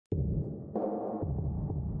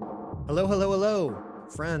Hello, hello, hello,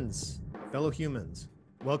 friends, fellow humans.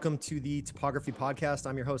 Welcome to the Topography podcast.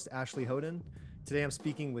 I'm your host, Ashley Hoden. Today I'm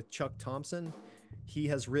speaking with Chuck Thompson. He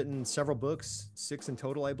has written several books, 6 in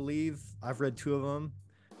total, I believe. I've read 2 of them.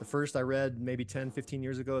 The first I read maybe 10, 15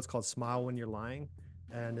 years ago. It's called Smile When You're Lying,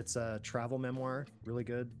 and it's a travel memoir. Really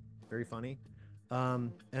good, very funny.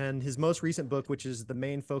 And his most recent book, which is the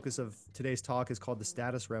main focus of today's talk, is called The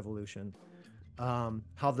Status Revolution.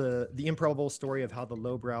 How the improbable story of how the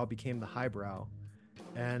lowbrow became the highbrow.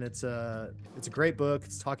 And it's a great book.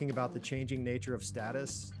 It's talking about the changing nature of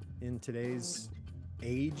status in today's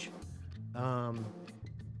age,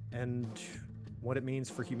 and what it means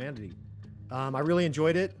for humanity. I really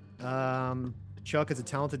enjoyed it. Chuck is a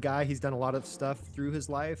talented guy. He's done a lot of stuff through his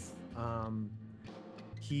life.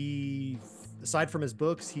 He Aside from his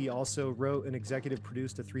books, he also wrote and executive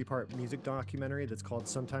produced a 3-part music documentary that's called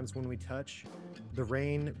Sometimes When We Touch: The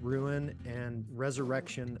Reign, Ruin, and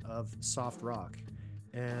Resurrection of Soft Rock.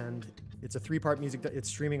 And it's a 3-part music. It's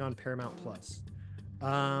streaming on Paramount Plus.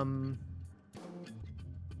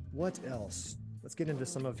 What else? Let's get into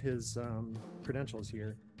some of his credentials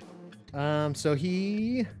here. I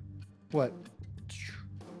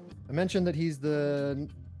mentioned that he's the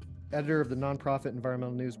editor of the nonprofit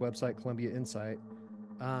environmental news website Columbia Insight.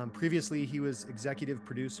 Previously, he was executive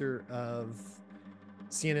producer of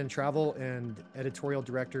CNN Travel and editorial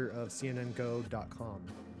director of CNNGo.com.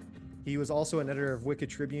 He was also an editor of Wicked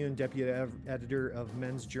Tribune, deputy editor of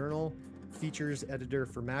Men's Journal, features editor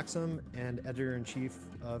for Maxim, and editor-in-chief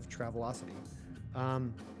of Travelocity.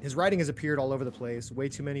 His writing has appeared all over the place, way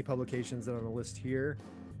too many publications that are on the list here.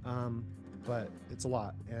 But it's a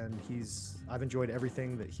lot, and I've enjoyed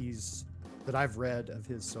everything that I've read of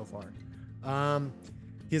his so far.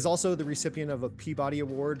 He is also the recipient of a Peabody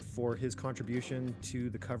Award for his contribution to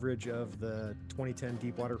the coverage of the 2010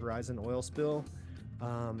 Deepwater Horizon oil spill.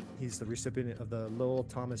 He's the recipient of the Lowell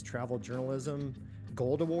Thomas Travel Journalism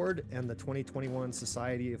Gold Award and the 2021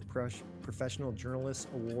 Society of Professional Journalists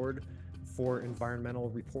Award for environmental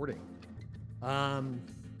reporting.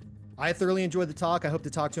 I thoroughly enjoyed the talk. I hope to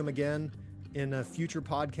talk to him again in a future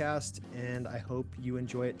podcast, and I hope you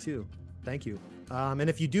enjoy it too. Thank you. And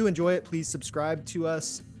if you do enjoy it, please subscribe to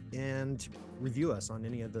us and review us on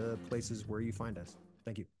any of the places where you find us.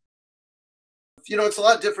 Thank you. It's a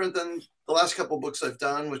lot different than the last couple of books I've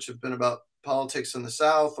done, which have been about politics in the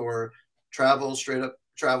South or travel, straight up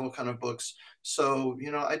travel kind of books. So,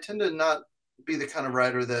 I tend to not be the kind of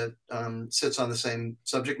writer that sits on the same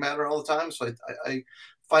subject matter all the time. So I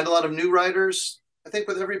find a lot of new writers, I think,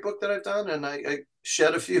 with every book that I've done, and I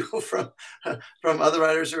shed a few from other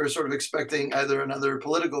writers who are sort of expecting either another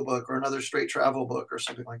political book or another straight travel book or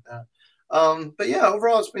something like that. But yeah,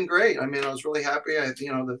 overall, it's been great. I mean, I was really happy.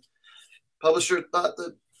 The publisher thought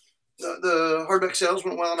that the hardback sales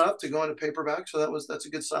went well enough to go into paperback, so that's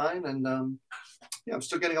a good sign. And I'm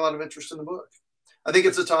still getting a lot of interest in the book. I think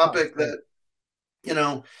it's a topic that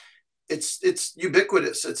it's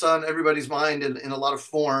ubiquitous. It's on everybody's mind in a lot of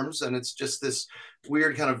forms, and it's just this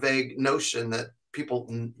weird kind of vague notion that people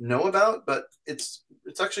know about, but it's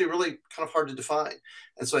actually really kind of hard to define.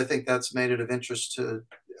 And so I think that's made it of interest to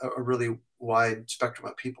a really wide spectrum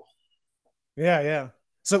of people. Yeah.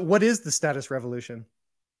 So what is the status revolution?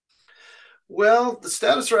 Well, the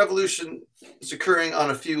status revolution is occurring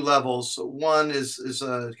on a few levels. One is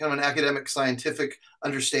a kind of an academic scientific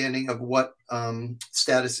understanding of what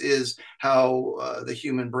status is, how the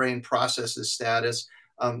human brain processes status,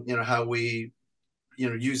 how we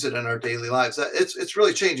use it in our daily lives. It's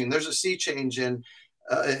really changing. There's a sea change in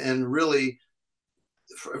really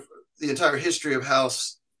the entire history of how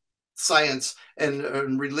science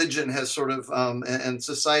and religion has sort of and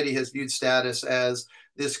society has viewed status as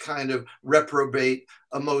this kind of reprobate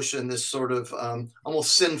emotion, this sort of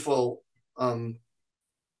almost sinful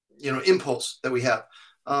impulse that we have.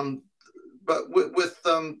 But with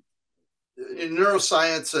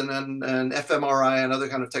neuroscience and fMRI and other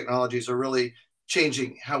kind of technologies are really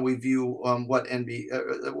changing how we view what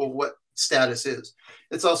status is.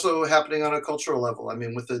 It's also happening on a cultural level. I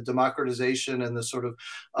mean, with the democratization and the sort of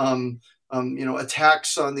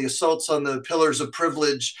attacks on the assaults on the pillars of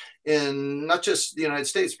privilege in not just the United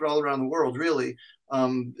States, but all around the world, really.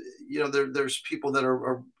 There's people that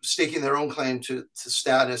are staking their own claim to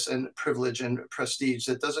status and privilege and prestige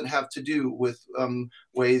that doesn't have to do with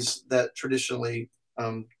ways that traditionally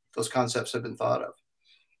those concepts have been thought of.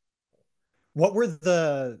 What were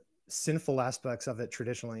the sinful aspects of it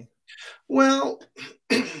traditionally? Well,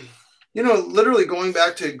 literally going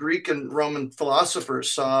back to Greek and Roman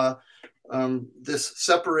philosophers saw this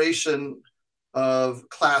separation of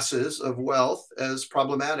classes of wealth as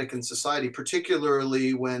problematic in society,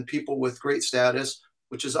 particularly when people with great status,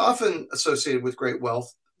 which is often associated with great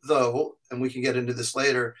wealth, though, and we can get into this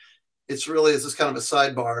later, it's really is this kind of a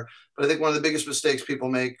sidebar. But I think one of the biggest mistakes people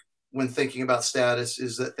make when thinking about status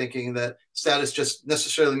is that thinking that status just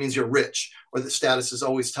necessarily means you're rich, or that status is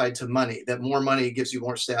always tied to money, that more money gives you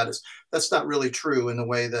more status. That's not really true in the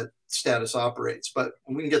way that status operates, but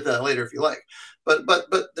we can get to that later if you like. But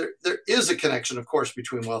there is a connection, of course,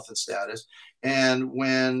 between wealth and status. And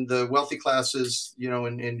when the wealthy classes,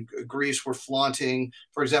 in Greece were flaunting,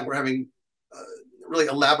 for example, we're having really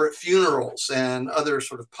elaborate funerals and other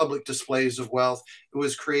sort of public displays of wealth, it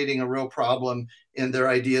was creating a real problem in their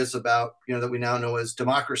ideas about, that we now know as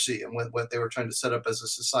democracy, and what they were trying to set up as a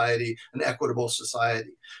society, an equitable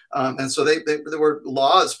society. And so there were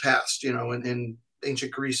laws passed, in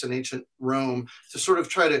ancient Greece and ancient Rome to sort of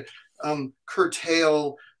try to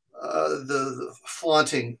curtail the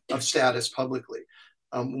flaunting of status publicly.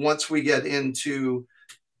 Once we get into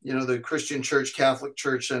the Christian church, Catholic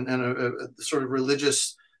church, and a sort of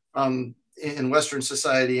religious, in Western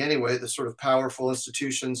society anyway, the sort of powerful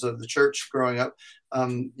institutions of the church growing up,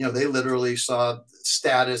 they literally saw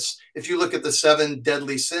status. If you look at the 7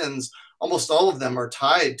 deadly sins, almost all of them are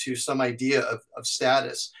tied to some idea of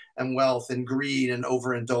status and wealth and greed and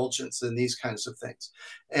overindulgence and these kinds of things.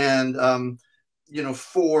 And,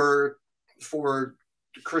 for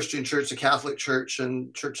the Christian church, the Catholic church,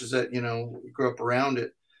 and churches that, grew up around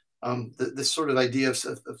it, this sort of idea of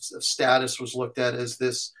status was looked at as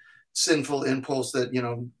this sinful impulse that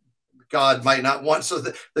God might not want. So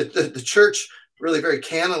the church really very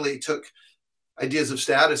cannily took ideas of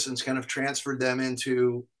status and kind of transferred them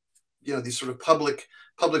into these sort of public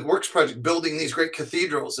works projects, building these great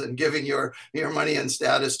cathedrals and giving your money and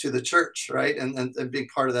status to the church, right, and being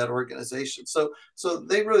part of that organization. So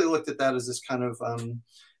they really looked at that as this kind of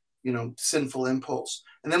sinful impulse.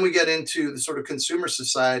 And then we get into the sort of consumer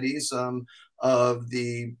societies of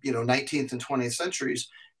the 19th and 20th centuries,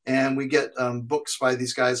 and we get books by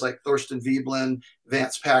these guys like Thorstein Veblen,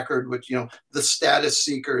 Vance Packard, which the status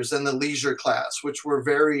seekers and the leisure class, which were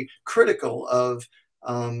very critical of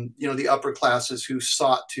the upper classes who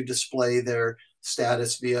sought to display their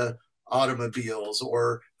status via automobiles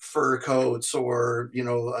or fur coats or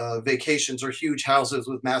vacations or huge houses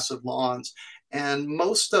with massive lawns. And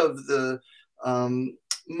most of the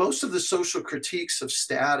social critiques of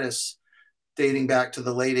status dating back to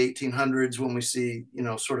the late 1800s, when we see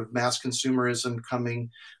sort of mass consumerism coming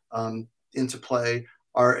into play,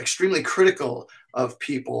 are extremely critical of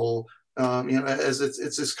people. As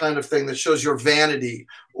it's this kind of thing that shows your vanity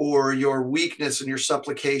or your weakness and your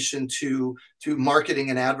supplication to marketing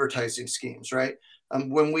and advertising schemes, right?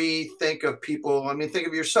 When we think of people, think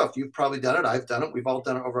of yourself. You've probably done it. I've done it. We've all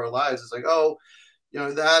done it over our lives. It's like, oh,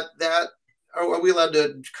 that. Are we allowed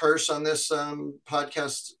to curse on this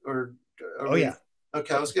podcast? Or yeah.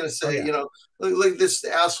 Okay, I was going to say, like this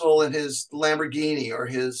asshole in his Lamborghini or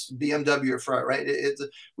his BMW front, right?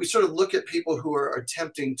 We sort of look at people who are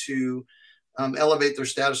attempting to elevate their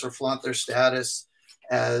status or flaunt their status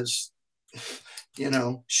as,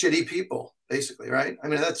 shitty people, basically, right?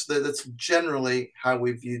 That's generally how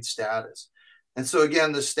we viewed status. And so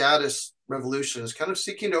again, the status revolution is kind of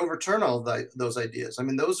seeking to overturn all those ideas.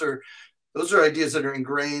 Those are ideas that are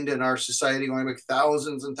ingrained in our society going back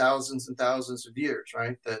thousands and thousands and thousands of years,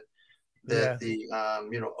 right? That the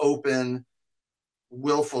open,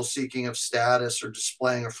 willful seeking of status or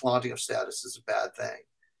displaying or flaunting of status is a bad thing.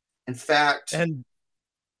 In fact, and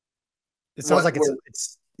it sounds like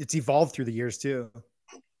it's evolved through the years too.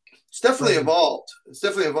 It's definitely evolved. It's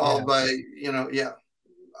definitely evolved by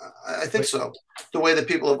I think so. The way that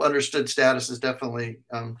people have understood status is definitely,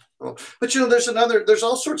 but there's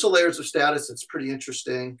all sorts of layers of status that's pretty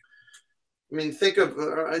interesting. Think of,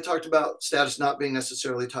 I talked about status not being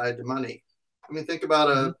necessarily tied to money. Think about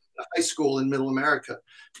a high school in middle America.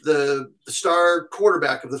 The star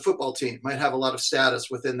quarterback of the football team might have a lot of status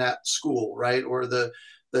within that school, right? Or the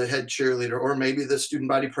head cheerleader, or maybe the student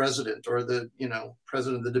body president, or the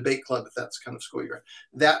president of the debate club, if that's kind of school you're in.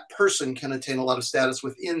 That person can attain a lot of status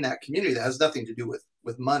within that community that has nothing to do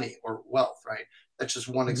with money or wealth, right? That's just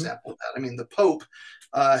one example of that. The Pope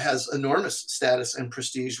has enormous status and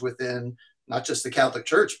prestige within not just the Catholic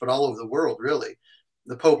Church, but all over the world, really.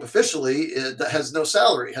 The Pope officially has no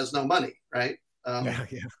salary, has no money, right?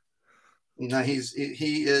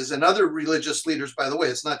 He is, and other religious leaders, by the way,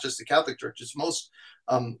 it's not just the Catholic Church, it's most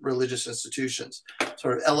religious institutions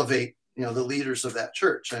sort of elevate the leaders of that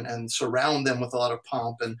church and surround them with a lot of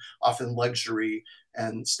pomp and often luxury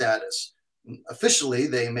and status. Officially,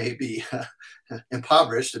 they may be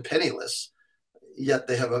impoverished and penniless, yet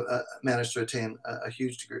they have managed to attain a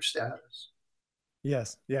huge degree of status.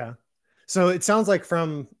 Yes. Yeah. So it sounds like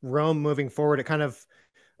from Rome moving forward, it kind of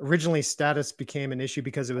originally status became an issue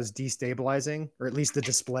because it was destabilizing, or at least the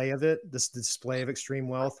display of it. This display of extreme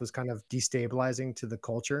wealth was kind of destabilizing to the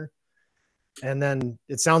culture. And then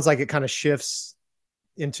it sounds like it kind of shifts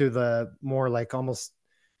into the more like almost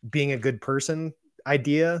being a good person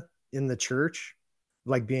idea in the church,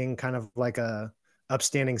 like being kind of like a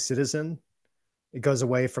upstanding citizen. It goes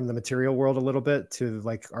away from the material world a little bit to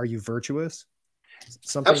like, are you virtuous?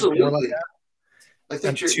 Something more like Absolutely. that. I think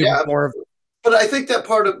And you're, to yeah, more of, but I think that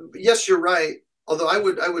part of, yes, you're right. Although I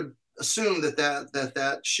would assume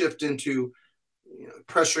that shift into,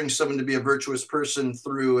 pressuring someone to be a virtuous person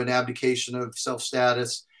through an abdication of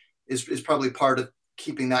self-status is probably part of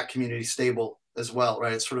keeping that community stable as well,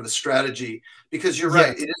 right? It's sort of a strategy, because you're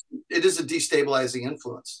right. yes. It is a destabilizing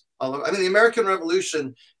influence. Although, I mean, the American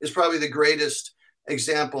Revolution is probably the greatest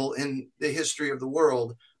example in the history of the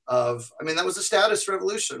world of, I mean, that was a status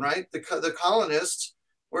revolution, right? The colonists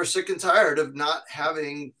were sick and tired of not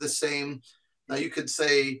having the same. Now you can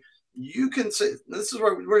say this is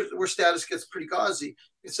where status gets pretty gauzy.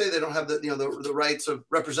 You can say they don't have the rights of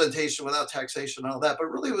representation without taxation and all that, but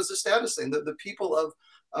really it was a status thing. The people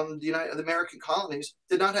of the American colonies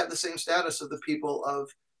did not have the same status of the people of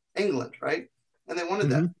England, right? And they wanted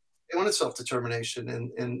that. Mm-hmm. They wanted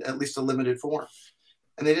self-determination in at least a limited form,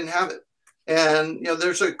 and they didn't have it. And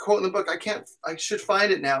there's a quote in the book. I should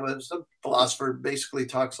find it now, but some philosopher basically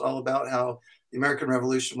talks all about how the American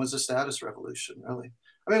Revolution was a status revolution, really.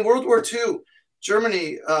 I mean, World War II,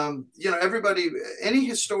 Germany, everybody, any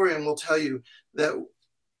historian will tell you that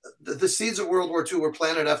the seeds of World War II were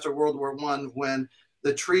planted after World War I, when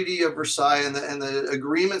the Treaty of Versailles and the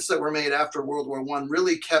agreements that were made after World War I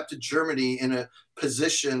really kept Germany in a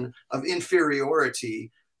position of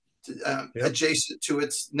inferiority, Yep. adjacent to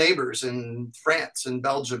its neighbors in France and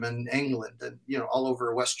Belgium and England and all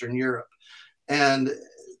over Western Europe. And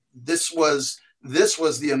this was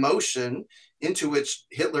the emotion into which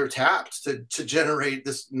Hitler tapped to generate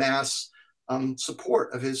this mass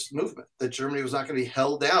support of his movement, that Germany was not going to be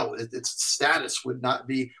held down. Its status would not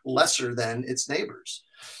be lesser than its neighbors.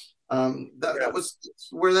 That was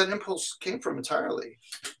where that impulse came from entirely.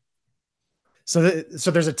 So,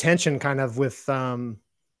 so there's a tension kind of with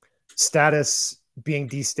status being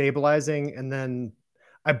destabilizing, and then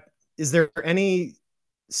is there any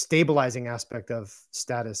stabilizing aspect of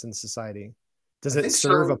status in society? Does I it think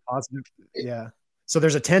serve so. a positive? Yeah. So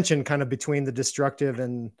there's a tension kind of between the destructive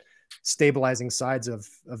and stabilizing sides of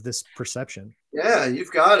this perception. Yeah,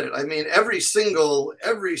 you've got it. I mean, every single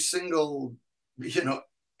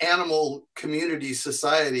animal community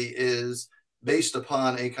society is based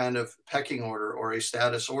upon a kind of pecking order or a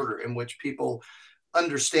status order in which people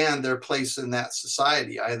understand their place in that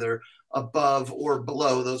society, either above or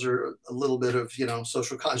below. Those are a little bit of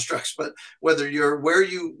social constructs, but whether you're where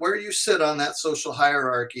you sit on that social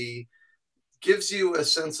hierarchy gives you a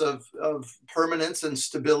sense of permanence and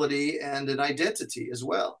stability and an identity as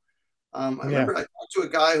well. I Yeah. remember I talked to a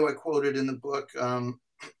guy who I quoted in the book,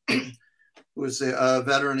 who was a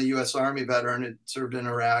veteran, a U.S. Army veteran, had served in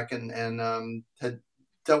Iraq and had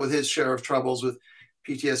dealt with his share of troubles with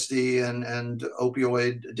PTSD and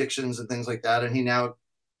opioid addictions and things like that. And he now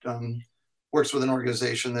works with an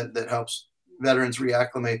organization that helps veterans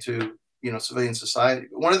reacclimate to civilian society.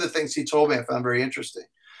 But one of the things he told me I found very interesting.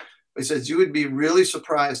 He says, you would be really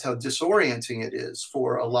surprised how disorienting it is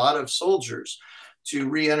for a lot of soldiers to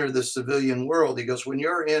re-enter the civilian world. He goes, when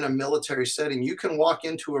you're in a military setting, you can walk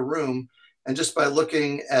into a room and just by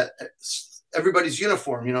looking at everybody's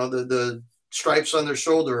uniform, the stripes on their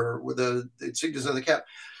shoulder or with the insignias on the cap,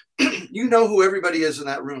 you know who everybody is in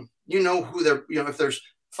that room. You know who they're, if there's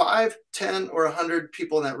 5, 10, or 100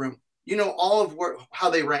 people in that room, all of how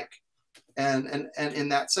they rank. And in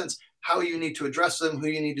that sense, how you need to address them, who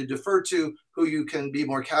you need to defer to, who you can be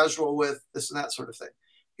more casual with, this and that sort of thing.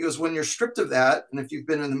 He goes, when you're stripped of that, and if you've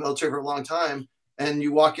been in the military for a long time and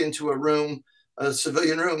you walk into a room, a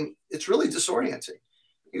civilian room, it's really disorienting.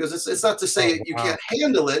 He goes, it's not to say you can't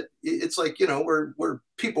handle it. It's like, we're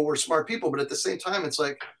people, we're smart people, but at the same time, it's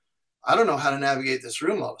like, I don't know how to navigate this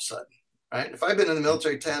room all of a sudden, right? If I've been in the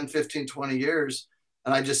military 10, 15, 20 years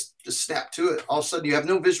and I just snap to it, all of a sudden you have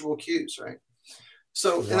no visual cues, right?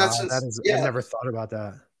 So in that sense, I've never thought about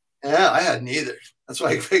that. Yeah, I hadn't either. That's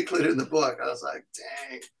why I included it in the book. I was like,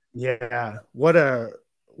 dang. Yeah. What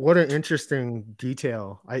an interesting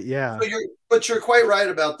detail. But you're quite right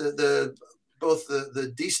about the both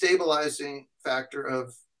the destabilizing factor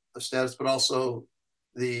of status, but also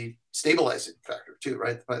the stabilizing factor too,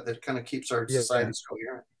 right? That kind of keeps our societies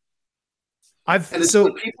coherent. And it's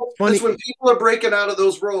so funny. when people are breaking out of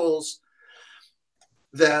those roles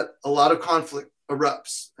that a lot of conflict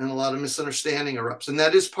erupts and a lot of misunderstanding erupts. And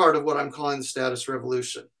that is part of what I'm calling the status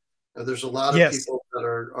revolution. There's a lot of Yes. people that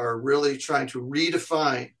are really trying to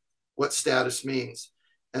redefine what status means.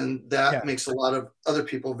 And that makes a lot of other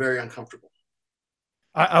people very uncomfortable.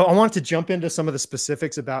 I want to jump into some of the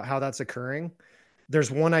specifics about how that's occurring.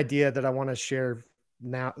 There's one idea that I want to share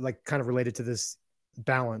now, like kind of related to this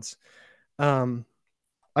balance. I've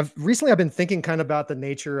been thinking kind of about the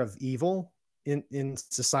nature of evil in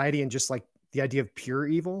society, and just like the idea of pure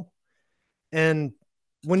evil. And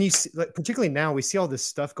when you see, like, particularly now, we see all this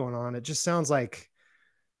stuff going on, it just sounds like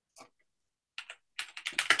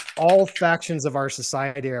all factions of our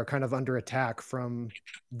society are kind of under attack from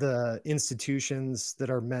the institutions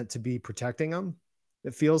that are meant to be protecting them.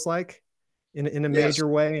 It feels like in a major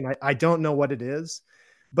way. And I don't know what it is,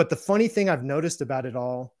 but the funny thing I've noticed about it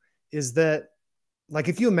all is that, like,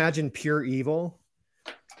 if you imagine pure evil,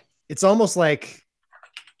 it's almost like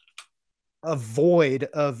a void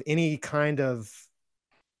of any kind of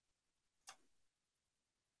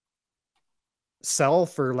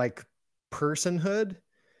self or like personhood.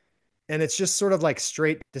 And it's just sort of like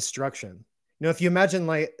straight destruction. You know, if you imagine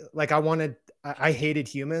like I hated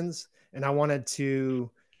humans and I wanted to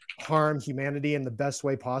harm humanity in the best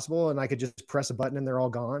way possible, and I could just press a button and they're all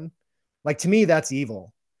gone. Like, to me, that's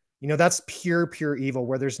evil. You know, that's pure evil,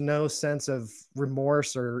 where there's no sense of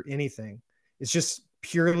remorse or anything. It's just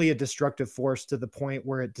purely a destructive force to the point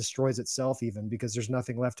where it destroys itself, even because there's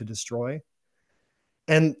nothing left to destroy.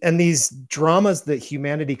 And these dramas that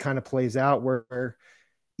humanity kind of plays out, where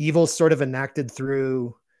evil sort of enacted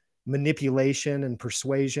through manipulation and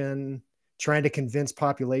persuasion, trying to convince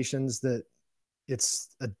populations that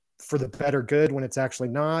for the better good when it's actually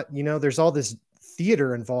not. You know, there's all this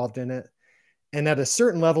theater involved in it. And at a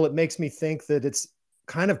certain level, it makes me think that it's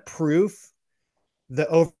kind of proof that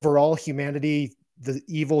overall humanity, the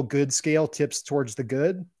evil good scale tips towards the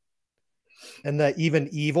good. And that even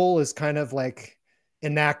evil is kind of like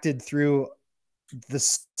enacted through the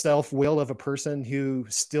self-will of a person who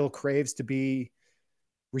still craves to be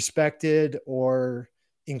respected or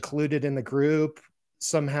included in the group,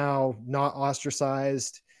 somehow not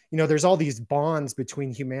ostracized. You know, there's all these bonds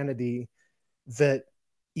between humanity that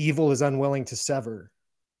evil is unwilling to sever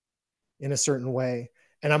in a certain way.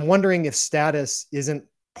 And I'm wondering if status isn't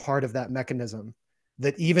part of that mechanism,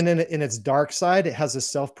 that even in its dark side, it has a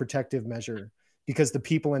self-protective measure, because the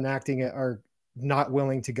people enacting it are not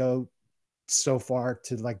willing to go so far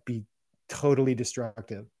to like be totally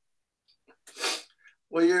destructive.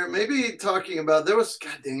 Well, you're maybe talking about, God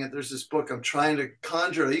dang it, there's this book I'm trying to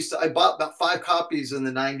conjure. I bought about 5 copies in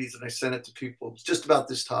the 90s and I sent it to people just about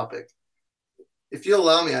this topic. If you'll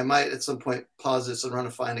allow me, I might at some point pause this and run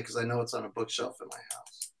to find it, because I know it's on a bookshelf in my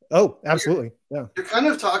house. Oh, absolutely. You're kind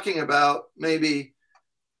of talking about maybe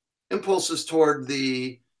impulses toward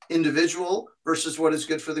the individual versus what is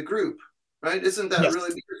good for the group, right? Isn't that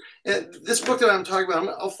really? And this book that I'm talking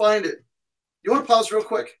about, I'll find it. You want to pause real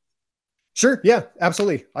quick? Sure. Yeah,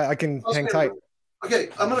 absolutely. I can hang tight. Okay,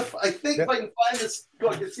 I think if I can find this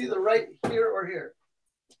book, it's either right here or here.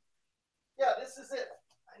 Yeah, this is it.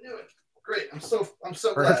 I knew it. Great. I'm so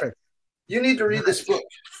glad. You need to read this book.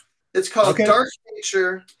 It's called Dark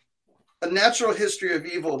Nature, A Natural History of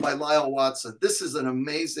Evil by Lowell Watson. This is an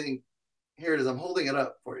amazing. Here it is. I'm holding it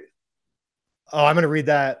up for you. Oh, I'm going to read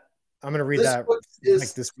that. This book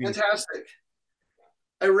is fantastic.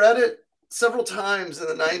 I read it several times in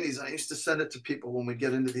the 90s. I used to send it to people when we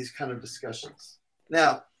get into these kind of discussions.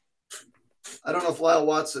 Now, I don't know if Lowell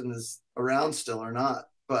Watson is around still or not,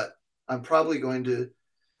 but I'm probably going to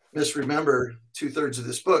misremember 2/3 of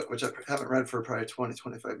this book, which I haven't read for probably 20,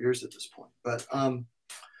 25 years at this point. But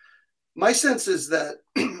my sense is that,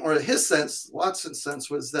 or his sense, Watson's sense,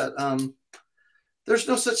 was that there's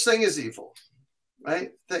no such thing as evil,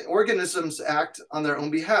 right? The organisms act on their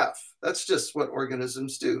own behalf. That's just what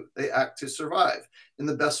organisms do. They act to survive in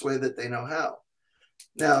the best way that they know how.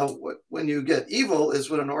 Now, when you get evil is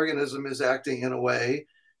when an organism is acting in a way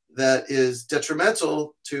that is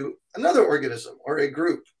detrimental to another organism or a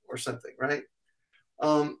group or something, right?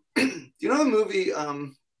 Do you know the movie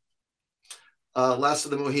Last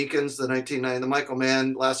of the Mohicans, the 1990, the Michael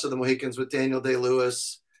Mann Last of the Mohicans with Daniel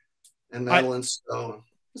Day-Lewis and Madeline Stone?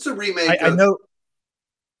 It's a remake. I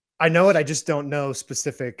know it. I just don't know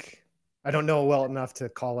specific. I don't know well enough to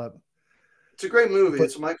call up. It's a great movie.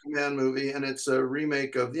 It's a Michael Mann movie, and it's a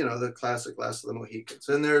remake of, the classic Last of the Mohicans.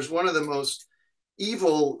 And there's one of the most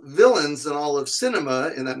evil villains in all of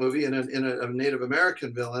cinema in that movie, and a Native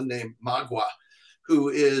American villain named Magua, who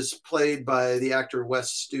is played by the actor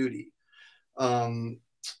Wes Studi. And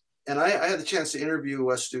I had the chance to interview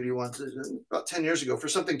Wes Studi once about 10 years ago for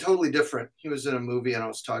something totally different. He was in a movie and I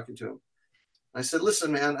was talking to him. I said,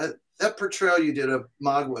 listen, man, that portrayal you did of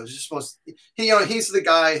Magua is just most, he's the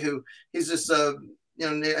guy who, he's just, I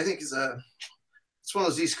think it's one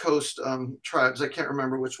of those East Coast tribes. I can't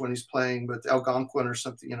remember which one he's playing, but Algonquin or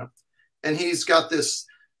something, and he's got this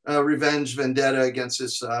revenge vendetta against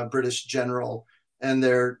this British general, and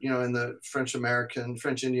they're, in the French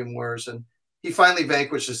Indian Wars. And he finally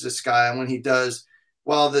vanquishes this guy. And when he does,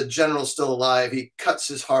 while the general's still alive, he cuts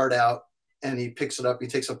his heart out and he picks it up. He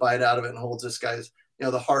takes a bite out of it and holds this guy's,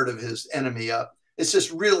 the heart of his enemy up. It's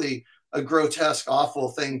just really a grotesque, awful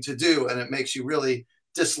thing to do. And it makes you really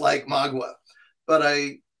dislike Magua. But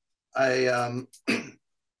I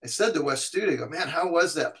said to Wes Studi, man, how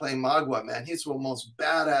was that playing Magua, man? He's one of the most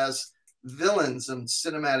badass villains in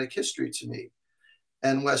cinematic history to me.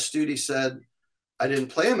 And Wes Studi said, I didn't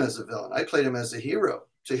play him as a villain. I played him as a hero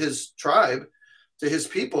to his tribe, to his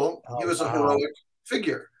people. He was a heroic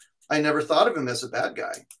figure. I never thought of him as a bad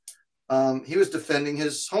guy. He was defending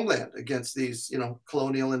his homeland against these,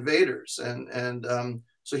 colonial invaders. And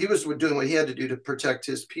so he was doing what he had to do to protect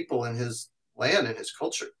his people and his land and his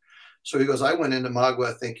culture. So he goes, I went into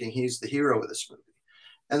Magua thinking he's the hero of this movie.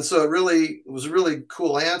 And so it was a really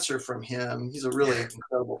cool answer from him. He's a really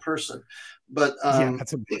incredible person. But yeah,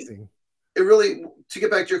 that's amazing. It really, to get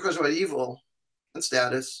back to your question about evil and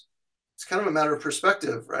status, it's kind of a matter of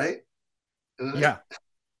perspective, right? Yeah.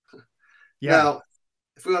 Yeah. Now,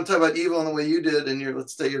 if we want to talk about evil in the way you did, and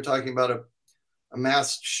let's say you're talking about a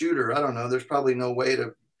mass shooter, I don't know, there's probably no way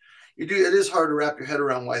to, it is hard to wrap your head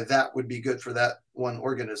around why that would be good for that one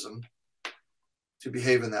organism to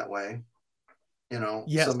behave in that way.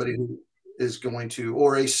 Yes. Somebody who is going to,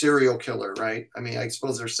 or a serial killer, right? I mean, I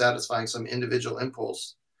suppose they're satisfying some individual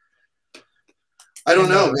impulse. I don't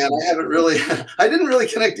know, man. I didn't really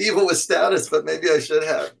connect evil with status, but maybe I should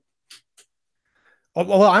have.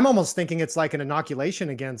 Well, I'm almost thinking it's like an inoculation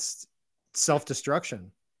against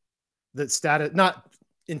self-destruction. That status, not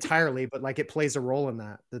entirely, but like it plays a role in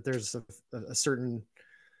that there's a certain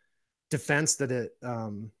defense that it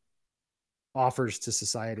offers to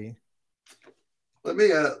society. Let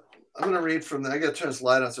me, I'm going to read from I got to turn this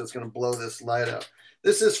light on, so it's going to blow this light out.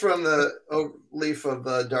 This is from the Leaf of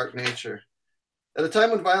Dark Nature. At a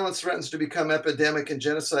time when violence threatens to become epidemic and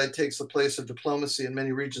genocide takes the place of diplomacy in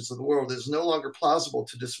many regions of the world, it is no longer plausible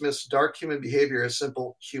to dismiss dark human behavior as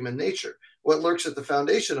simple human nature. What lurks at the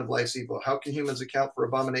foundation of life's evil? How can humans account for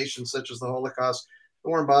abominations such as the Holocaust, the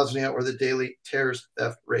war in Bosnia, or the daily terrors,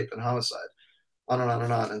 theft, rape, and homicide? On and on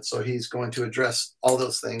and on. And so he's going to address all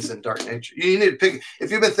those things in Dark Nature. You need to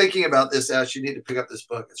if you've been thinking about this, Ash, you need to pick up this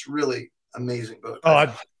book. It's really amazing book.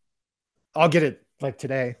 Oh, I'll get it like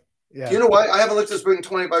today. Yeah. You know what? I haven't looked at this book in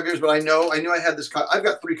 25 years, but I knew I had this. I've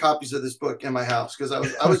got 3 copies of this book in my house because I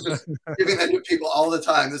was just giving that to people all the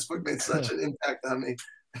time. This book made such an impact on me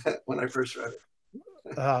when I first read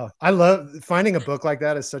it. I love finding a book like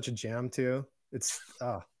that is such a gem too. It's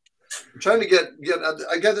I'm trying to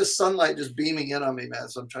I got this sunlight just beaming in on me, man.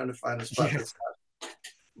 So I'm trying to find a spot that's not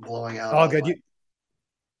blowing out. Oh, good.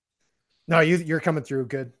 You're coming through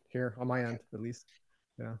good here on my end, at least.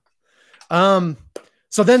 Yeah.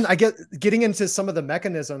 So then I getting into some of the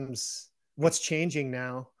mechanisms, what's changing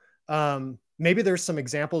now. Maybe there's some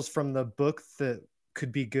examples from the book that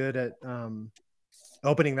could be good at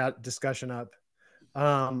opening that discussion up.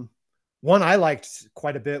 One I liked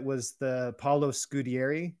quite a bit was the Paolo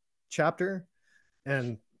Scudieri chapter,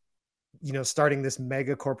 and starting this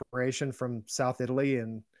mega corporation from South Italy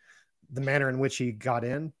and the manner in which he got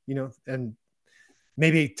in, and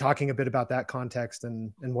maybe talking a bit about that context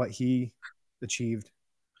and what he achieved.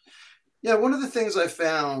 Yeah, one of the things I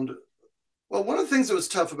found, one of the things that was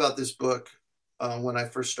tough about this book when I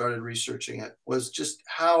first started researching it was just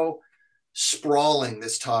how sprawling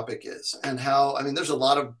this topic is, and how, there's a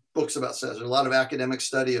lot of books about status. There's a lot of academic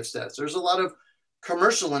study of status. There's a lot of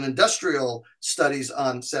commercial and industrial studies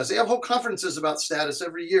on status. They have whole conferences about status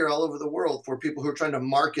every year all over the world for people who are trying to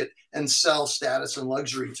market and sell status and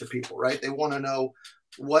luxury to people, right? They want to know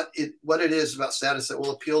what it is about status that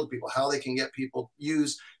will appeal to people, how they can get people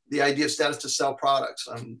use the idea of status to sell products.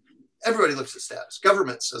 Everybody looks at status.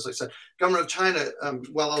 Governments, as I said, government of China,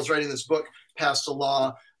 while I was writing this book, passed a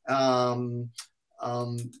law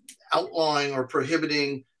outlawing or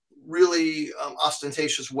prohibiting really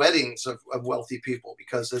ostentatious weddings of wealthy people,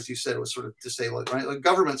 because, as you said, it was sort of disabling, right? Like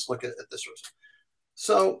governments look at this sort of stuff.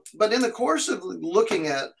 So, but in the course of looking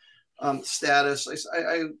at status,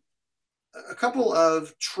 a couple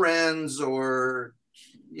of trends or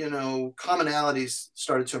commonalities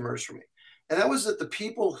started to emerge for me. And that was that the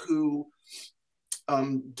people who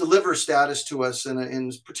deliver status to us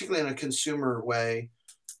particularly in a consumer way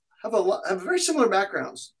have very similar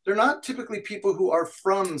backgrounds. They're not typically people who are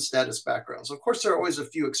from status backgrounds. Of course, there are always a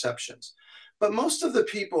few exceptions, but most of the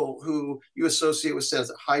people who you associate with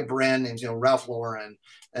status, high brand names, Ralph Lauren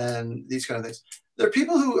and these kind of things, they're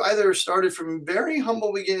people who either started from very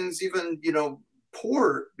humble beginnings, even,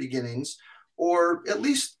 poor beginnings, or at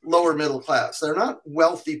least lower middle class. They're not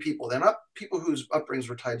wealthy people. They're not people whose upbringings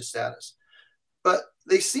were tied to status, but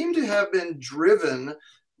they seem to have been driven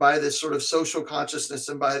by this sort of social consciousness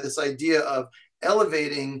and by this idea of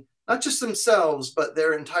elevating not just themselves, but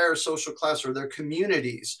their entire social class or their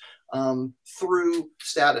communities through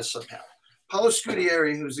status somehow. Paolo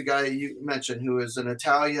Scudieri, who's the guy you mentioned, who is an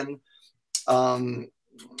Italian auto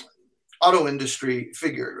industry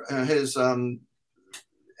figure. His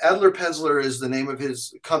Adler Penzler is the name of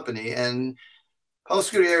his company, and Paolo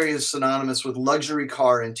Scudieri is synonymous with luxury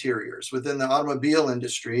car interiors within the automobile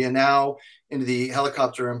industry, and now into the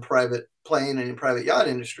helicopter and private plane and private yacht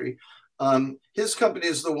industry. His company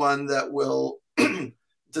is the one that will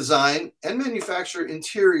design and manufacture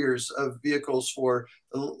interiors of vehicles for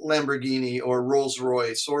Lamborghini or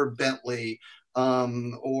Rolls-Royce or Bentley,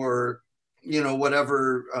 or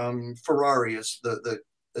whatever. Ferrari is the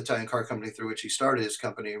Italian car company through which he started his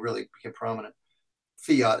company, really became prominent.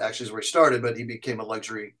 Fiat actually is where he started, but he became a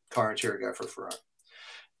luxury car interior guy for Ferrari.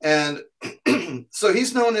 And so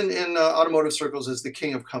he's known in automotive circles as the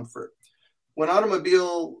king of comfort. When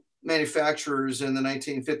automobile manufacturers in the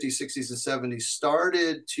 1950s, 60s, and 70s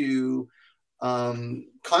started to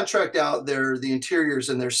contract out the interiors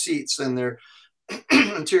and their seats and their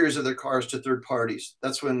interiors of their cars to third parties,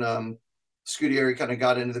 that's when Scudieri kind of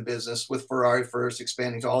got into the business with Ferrari first,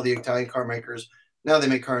 expanding to all the Italian car makers. Now they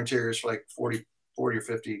make car interiors for like 40 or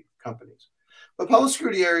 50 companies. But Paolo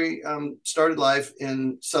Scudieri started life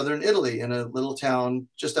in southern Italy in a little town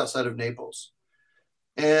just outside of Naples.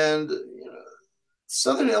 And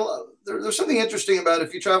southern Italy, there's something interesting about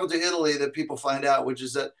if you travel to Italy that people find out, which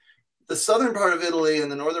is that the southern part of Italy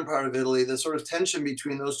and the northern part of Italy, the sort of tension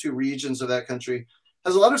between those two regions of that country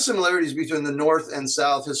has a lot of similarities between the north and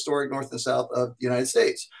south, historic north and south of the United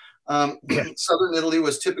States. Southern Italy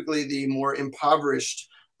was typically the more impoverished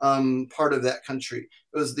part of that country.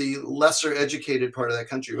 It was the lesser educated part of that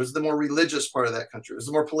country. It was the more religious part of that country. It was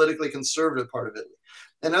the more politically conservative part of Italy.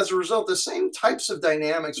 And as a result, the same types of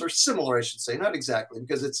dynamics, or similar, I should say, not exactly,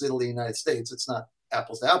 because it's Italy, United States, it's not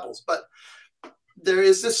apples to apples, but there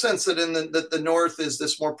is this sense that the North is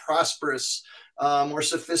this more prosperous, more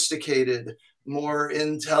sophisticated, more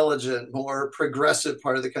intelligent, more progressive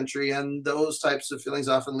part of the country. And those types of feelings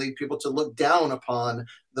often lead people to look down upon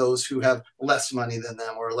those who have less money than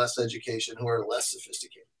them or less education, who are less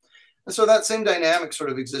sophisticated. And so that same dynamic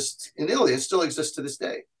sort of exists in Italy. It still exists to this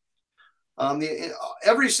day.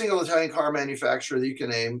 Every single Italian car manufacturer that you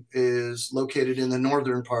can name is located in the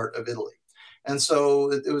northern part of Italy. And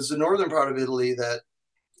so it was the northern part of Italy that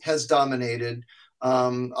has dominated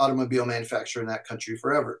automobile manufacture in that country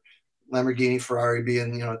forever. Lamborghini, Ferrari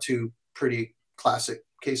being, two pretty classic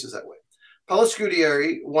cases that way. Paolo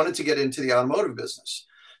Scudieri wanted to get into the automotive business.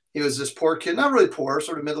 He was this poor kid, not really poor,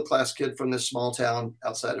 sort of middle-class kid from this small town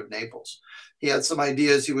outside of Naples. He had some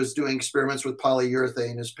ideas. He was doing experiments with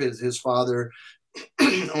polyurethane. His father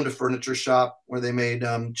owned a furniture shop where they made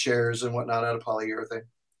chairs and whatnot out of polyurethane.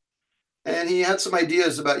 And he had some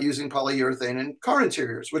ideas about using polyurethane in car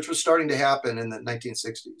interiors, which was starting to happen in the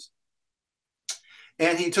 1960s.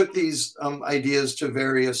 And he took these ideas to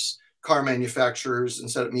various car manufacturers and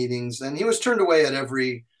set up meetings. And he was turned away at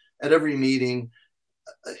every meeting,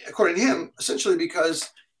 according to him, essentially because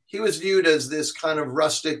he was viewed as this kind of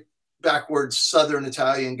rustic, backwards Southern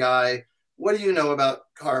Italian guy. What do you know about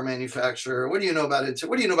car manufacture? What do you know about it?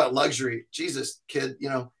 What do you know about luxury? Jesus, kid,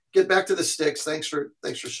 get back to the sticks. Thanks for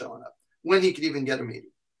showing up. When he could even get a meeting.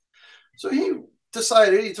 So he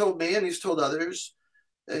decided, he told me and he's told others,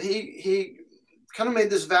 that he kind of made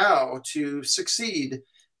this vow to succeed,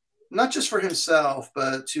 not just for himself,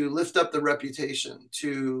 but to lift up the reputation,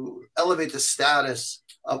 to elevate the status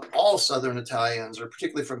of all Southern Italians, or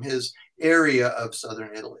particularly from his area of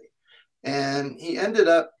Southern Italy. And he ended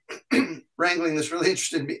up wrangling this really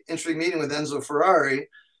interesting meeting with Enzo Ferrari,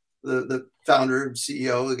 the founder,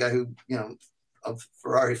 CEO, the guy who, of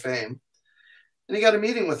Ferrari fame. And he got a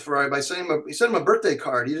meeting with Ferrari by sending him a birthday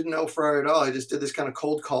card. He didn't know Ferrari at all. He just did this kind of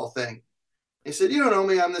cold call thing. He said, "You don't know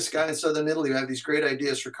me. I'm this guy in Southern Italy. I have these great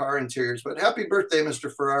ideas for car interiors. But happy birthday,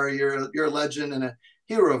 Mr. Ferrari. You're a legend and a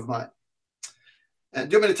hero of mine." And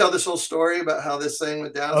do you want me to tell this whole story about how this thing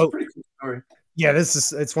went down? It's a pretty cool story. Yeah,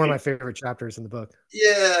 it's one of my favorite chapters in the book.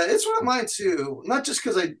 Yeah, it's one of mine too. Not just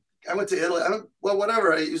because I I went to Italy. Well,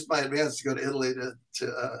 whatever. I used my advance to go to Italy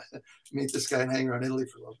to meet this guy and hang around Italy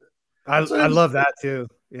for a little bit. I love that too.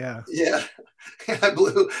 Yeah. Yeah.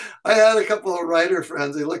 I had a couple of writer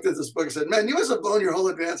friends. They looked at this book and said, man, you must have blown your whole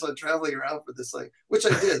advance on traveling around for this, like, which I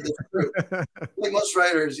did. That's true. Like most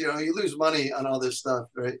writers, you know, you lose money on all this stuff,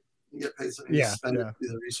 right? You get paid something, you spend it to do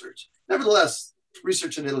the research. Nevertheless,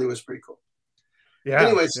 research in Italy was pretty cool. Yeah.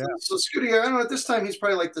 Anyway, so Scooty, I don't know, at this time, he's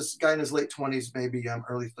probably like this guy in his late 20s, maybe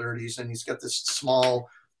early 30s. And he's got this small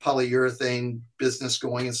polyurethane business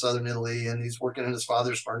going in Southern Italy. And he's working in his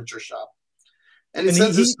father's furniture shop. And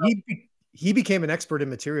he became an expert in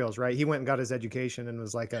materials, right? He went and got his education and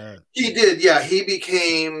was like he did. Yeah. He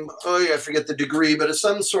became, I forget the degree, but it's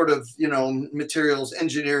some sort of, you know, materials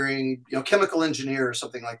engineering, you know, chemical engineer or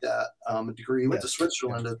something like that. A degree. He went to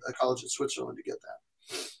Switzerland, a college in Switzerland to get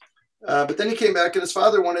that. But then he came back and his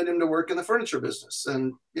father wanted him to work in the furniture business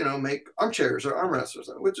and, you know, make armchairs or armrests or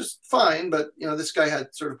something, which is fine. But, you know, this guy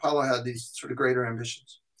Paulo had these sort of greater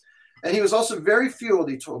ambitions. And he was also very fueled,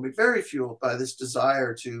 he told me, very fueled by this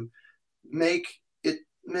desire to make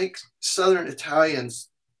Southern Italians,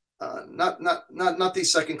 not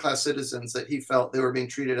these second-class citizens that he felt they were being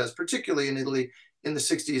treated as, particularly in Italy in the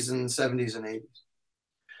 60s and 70s and 80s.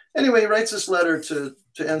 Anyway, he writes this letter to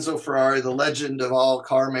Enzo Ferrari, the legend of all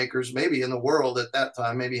car makers, maybe in the world at that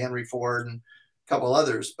time, maybe Henry Ford and a couple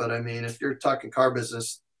others. But I mean, if you're talking car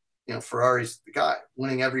business, you know, Ferrari's the guy,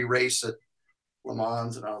 winning every race at Le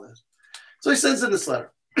Mans and all this. So he sends in this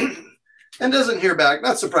letter and doesn't hear back.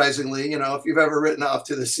 Not surprisingly, you know, if you've ever written off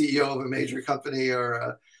to the CEO of a major company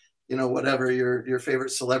or, you know, whatever, your favorite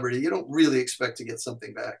celebrity, you don't really expect to get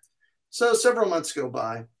something back. So several months go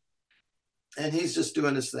by and he's just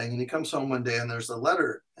doing his thing. And he comes home one day and there's a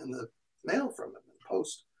letter in the mail from him in the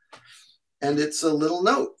post. And it's a little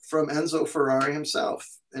note from Enzo Ferrari himself.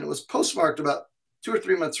 And it was postmarked about 2 or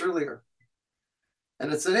 3 months earlier.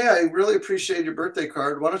 And it said, hey, I really appreciate your birthday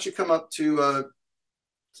card. Why don't you come up to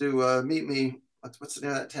meet me? What's the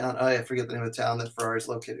name of that town? I forget the name of the town that Ferrari's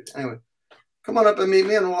located. Anyway, come on up and meet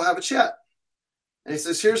me and we'll have a chat. And he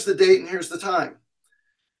says, here's the date and here's the time.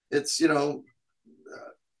 It's, you know,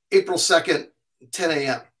 April 2nd, 10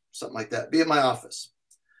 a.m., something like that. Be at my office.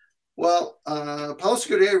 Well, Paolo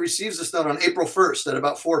Scuderia receives this note on April 1st at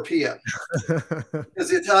about 4 p.m. because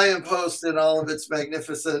the Italian Post, in all of its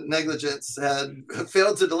magnificent negligence, had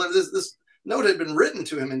failed to deliver this. This note had been written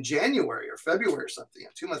to him in January or February or something,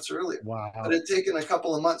 2 months earlier. Wow. But it had taken a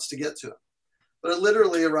couple of months to get to him. But it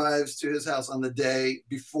literally arrives to his house on the day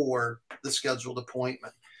before the scheduled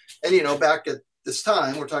appointment. And, you know, back at this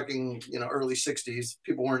time, we're talking, you know, early 60s,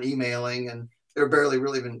 people weren't emailing and they were barely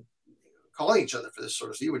really even calling each other for this sort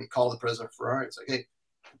of, so you wouldn't call the president of Ferrari. It's like, hey,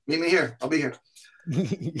 meet me here. I'll be here.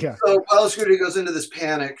 Yeah. So Paolo Scuderia goes into this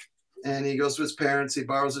panic and he goes to his parents. He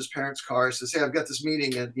borrows his parents' car. He says, hey, I've got this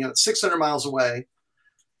meeting and, you know, it's 600 miles away.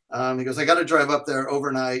 He goes, I got to drive up there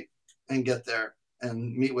overnight and get there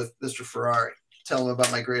and meet with Mr. Ferrari. Tell him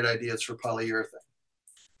about my great ideas for polyurethane.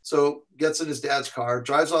 So gets in his dad's car,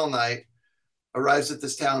 drives all night, arrives at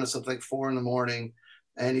this town at something like 4 a.m.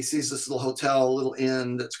 And he sees this little hotel, a little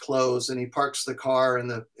inn that's closed, and he parks the car in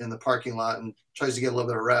the parking lot and tries to get a little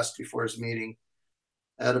bit of rest before his meeting.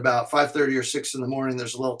 At about 5:30 or 6 a.m,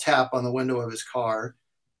 there's a little tap on the window of his car,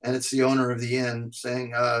 and it's the owner of the inn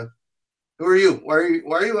saying, "Who are you? Why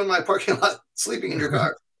are you in my parking lot sleeping in your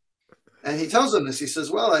car?" And he tells him this. He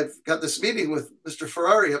says, "Well, I've got this meeting with Mr.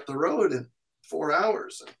 Ferrari up the road in 4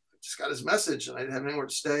 hours. I just got his message, and I didn't have anywhere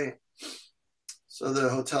to stay." So the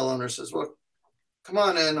hotel owner says, "Well, come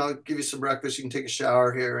on in. I'll give you some breakfast. You can take a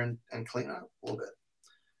shower here and clean up a little bit."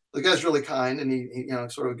 The guy's really kind, and he you know,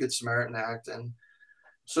 sort of a good Samaritan act. And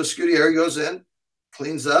so Scuderia goes in,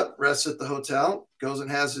 cleans up, rests at the hotel, goes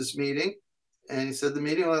and has his meeting. And he said the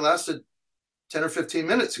meeting only lasted 10 or 15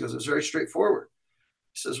 minutes. He goes, it was very straightforward.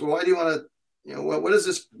 He says, well, why do you want to, you know, what is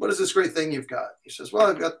this great thing you've got? He says,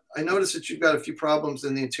 well, I noticed that you've got a few problems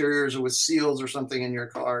in the interiors or with seals or something in your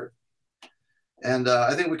car. And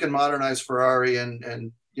I think we can modernize Ferrari.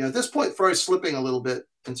 And you know, at this point, Ferrari's slipping a little bit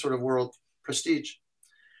in sort of world prestige.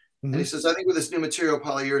 Mm-hmm. And he says, I think with this new material,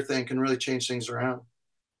 polyurethane can really change things around.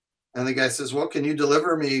 And the guy says, well, can you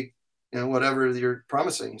deliver me, you know, whatever you're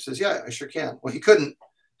promising? He says, yeah, I sure can. Well, he couldn't.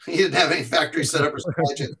 He didn't have any factory set up or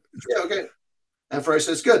supply chain. Yeah, okay. And Ferrari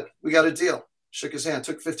says, good, we got a deal. Shook his hand,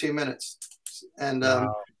 took 15 minutes. And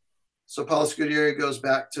so Paolo Scuderia goes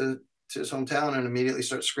back to his hometown and immediately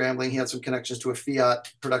starts scrambling. He had some connections to a Fiat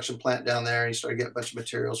production plant down there. And he started getting a bunch of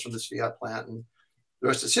materials from this Fiat plant. And the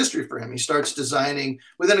rest is history for him. He starts designing,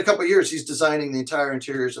 within a couple of years, he's designing the entire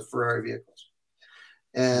interiors of Ferrari vehicles.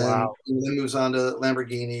 And then moves on to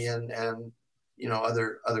Lamborghini and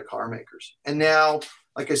other car makers. And now,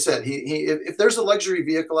 like I said, if there's a luxury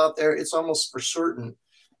vehicle out there, it's almost for certain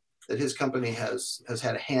that his company has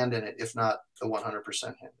had a hand in it, if not the 100%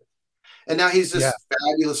 hand in it. And now he's this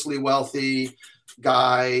fabulously wealthy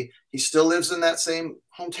guy. He still lives in that same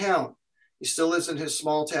hometown. He still lives in his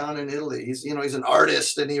small town in Italy. He's an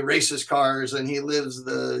artist, and he races cars, and he lives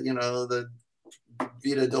the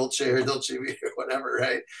Vita Dolce or Dolce Vita or whatever,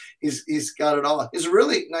 right? He's got it all. He's a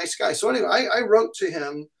really nice guy. So anyway, I wrote to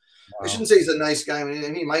him. Wow. I shouldn't say he's a nice guy. I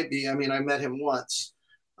mean, he might be. I mean, I met him once,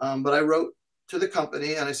 but I wrote to the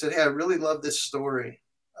company and I said, hey, I really love this story,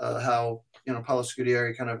 how Paolo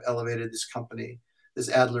Scudieri kind of elevated this company, this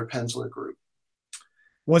Adler Penzler group.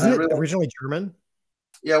 Wasn't it originally German?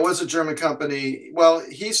 Yeah, it was a German company. Well,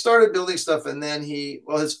 he started building stuff, and then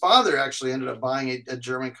his father actually ended up buying a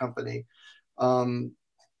German company. Well,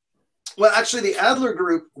 actually, the Adler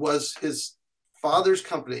Group was his father's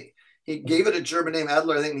company. He gave it a German name.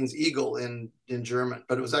 Adler, I think, means eagle in German,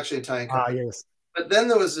 but it was actually an Italian company. Yes. But then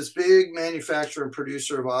there was this big manufacturer and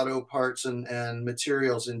producer of auto parts and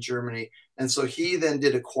materials in Germany. And so he then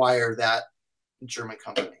did acquire that German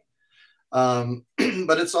company.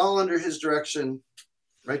 But it's all under his direction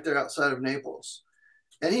right there outside of Naples.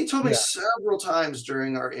 And he told me several times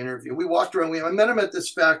during our interview, we walked around, I met him at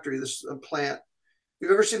this factory, this plant. If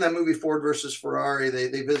you've ever seen that movie Ford versus Ferrari,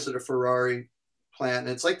 they visit a Ferrari plant. And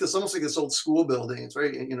it's like this, almost like this old school building. It's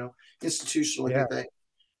very, institutional looking thing.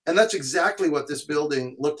 And that's exactly what this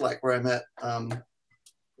building looked like where I met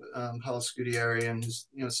Paolo Scudieri and his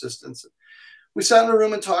assistants. We sat in a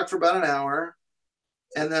room and talked for about an hour.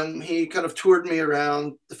 And then he kind of toured me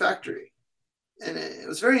around the factory. And it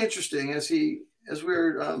was very interesting as we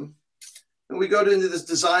go into this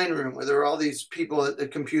design room where there were all these people at the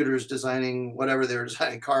computers designing whatever they were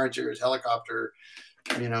designing, car interiors, helicopter,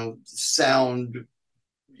 sound,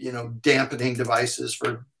 dampening devices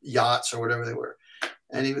for yachts or whatever they were.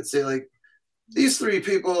 And he would say, like, these three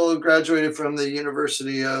people graduated from the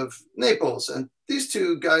University of Naples, and these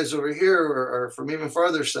two guys over here are from even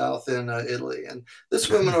farther south in Italy. And this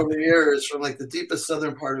woman over here is from like the deepest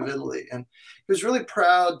southern part of Italy. And he was really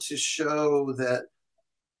proud to show that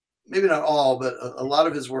maybe not all, but a lot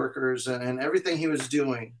of his workers and everything he was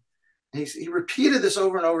doing. And he repeated this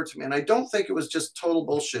over and over to me. And I don't think it was just total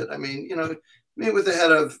bullshit. I mean, meet with the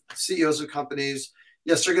head of CEOs of companies.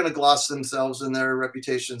 Yes, they're going to gloss themselves and their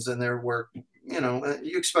reputations and their work.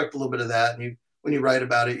 You expect a little bit of that. And when you write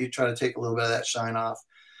about it, you try to take a little bit of that shine off.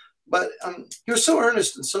 But he was so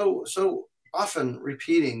earnest and so often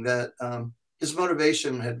repeating that his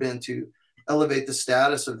motivation had been to elevate the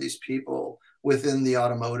status of these people within the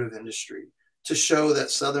automotive industry, to show that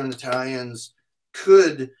Southern Italians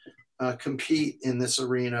could compete in this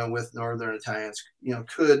arena with Northern Italians,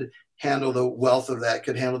 could handle the wealth of that,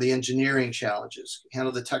 could handle the engineering challenges,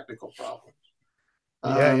 handle the technical problems.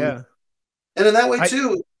 And in that way,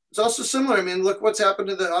 too, it's also similar. I mean, look what's happened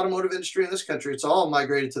to the automotive industry in this country. It's all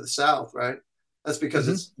migrated to the South, right? That's because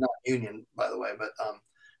it's not union, by the way. But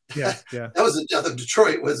that was the death of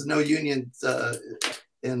Detroit, was no union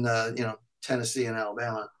in Tennessee and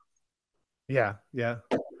Alabama. He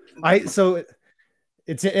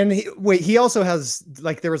also has,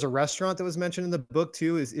 like, there was a restaurant that was mentioned in the book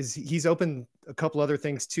too. Is he's opened a couple other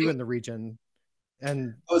things too in the region?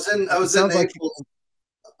 And I was in Naples.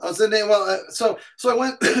 So I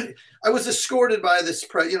went. I was escorted by this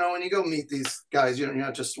when you go meet these guys, you're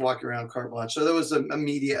not just walking around carte blanche. So there was a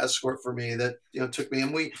media escort for me that took me,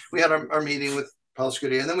 and we had our meeting with Paolo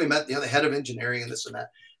Scudieri, and then we met the head of engineering and this and that.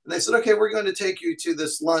 And they said, okay, we're going to take you to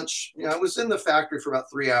this lunch. I was in the factory for about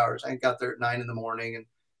 3 hours. I got there at 9 a.m, and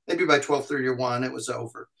maybe by 12:30 or 1, it was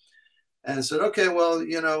over. And I said, okay, well,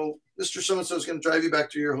 Mr. So-and-so is going to drive you back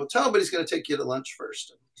to your hotel, but he's going to take you to lunch first.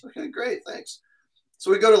 And I said, okay, great, thanks. So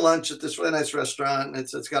we go to lunch at this really nice restaurant, and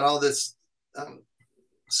it's got all this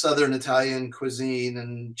Southern Italian cuisine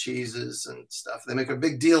and cheeses and stuff. They make a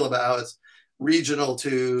big deal about how it's regional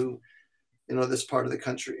to, this part of the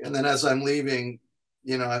country. And then as I'm leaving,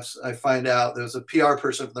 I find out there was a PR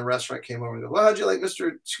person from the restaurant came over and go, well, how'd you like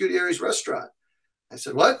Mr. Scudieri's restaurant? I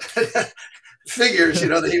said, what? Figures,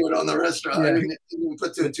 that he would own the restaurant. I didn't even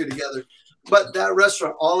put two and two together. But that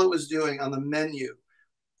restaurant, all it was doing on the menu,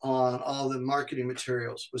 on all the marketing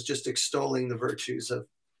materials, was just extolling the virtues of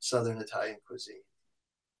Southern Italian cuisine.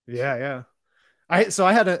 I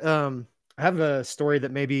have a story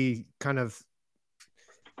that maybe kind of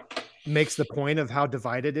makes the point of how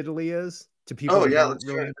divided Italy is to people who don't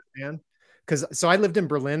really understand. So I lived in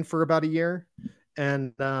Berlin for about a year,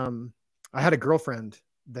 and I had a girlfriend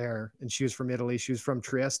there, and she was from Italy. She was from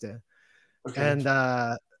Trieste. Okay. And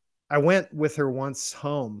I went with her once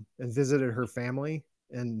home and visited her family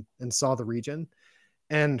and saw the region.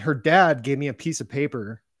 And her dad gave me a piece of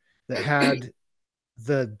paper that had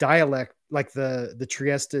the dialect, like the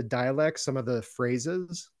Trieste dialect, some of the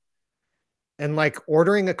phrases. And like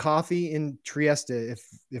ordering a coffee in Trieste,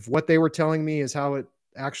 if what they were telling me is how it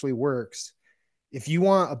actually works, if you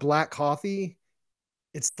want a black coffee,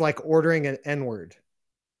 it's like ordering an N word.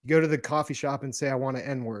 You go to the coffee shop and say, I want an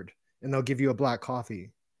N word, and they'll give you a black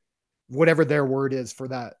coffee, whatever their word is for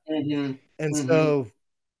that. Mm-hmm. And Mm-hmm. so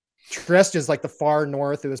Trieste is like the far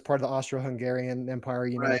north. It was part of the Austro-Hungarian Empire.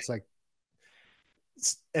 You know, Right. it's like,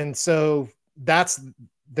 and so that's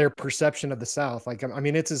their perception of the South. Like, I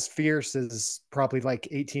mean, it's as fierce as probably like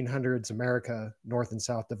 1800s America, North and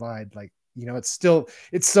South divide. Like, you know, it's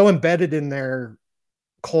so embedded in their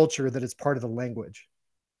culture that it's part of the language.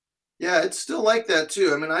 Yeah, it's still like that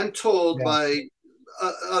too. I mean, I'm told Yeah. by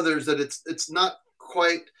others that it's not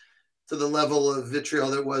quite to the level of vitriol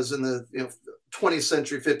that was in the 20th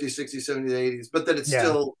century, 50s, 60s, 70s, 80s, but that it's Yeah.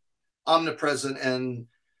 still omnipresent and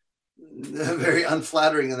very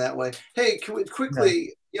unflattering in that way. Hey, can we Yeah.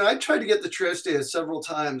 quickly, I tried to get the Trieste several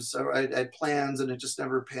times. So I had plans and it just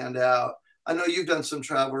never panned out. I know you've done some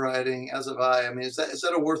travel writing, as have I. I mean, is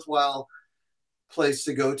that a worthwhile place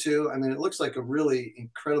to go to? I mean, it looks like a really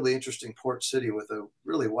incredibly interesting port city with a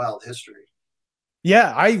really wild history.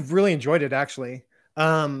 Yeah. I really enjoyed it actually.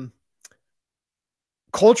 Um,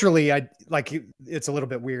 Culturally, I like it's a little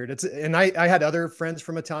bit weird. And I had other friends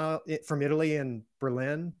from Italy and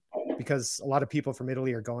Berlin, because a lot of people from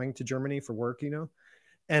Italy are going to Germany for work, you know,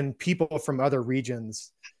 and people from other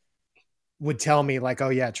regions would tell me like, oh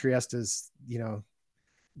yeah, Trieste is, you know,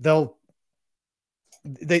 they'll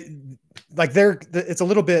they like it's a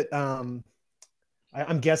little bit I'm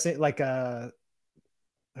guessing like I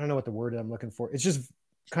don't know what the word I'm looking for. It's just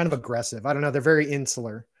kind of aggressive. I don't know. They're very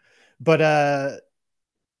insular, but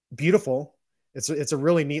beautiful. It's a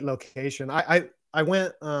really neat location. I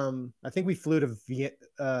went. I think we flew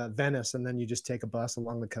to Venice, and then you just take a bus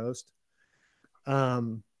along the coast.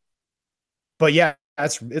 Um, but yeah,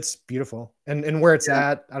 it's beautiful, and where it's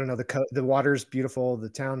Yeah, at, I don't know. The water's beautiful. The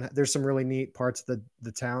town, there's some really neat parts of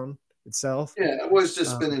the town itself. yeah. I've always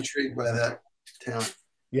just Um, been intrigued by that town.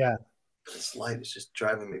 yeah. This light is just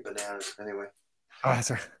driving me bananas. Anyway. Oh,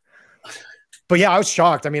 sorry. But yeah, I was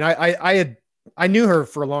shocked. I mean, I knew her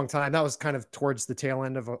for a long time. That was kind of towards the tail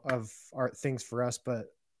end of our things for us, but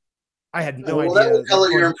I had no Well, that will idea, like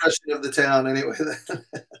color your going. impression of the town anyway.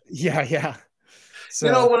 Yeah, yeah. So,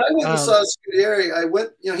 When I went and saw Scudieri, I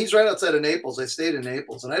went, he's right outside of Naples. I stayed in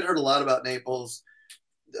Naples and I'd heard a lot about Naples.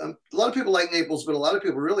 A lot of people like Naples, but a lot of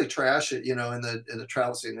people really trash it, in the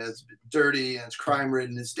travel scene. It's dirty and it's crime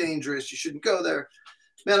ridden. It's dangerous. You shouldn't go there.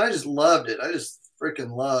 Man, I just loved it. I just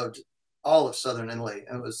freaking loved all of Southern Italy.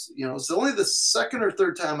 And it was only the second or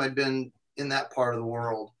third time I'd been in that part of the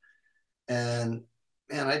world. And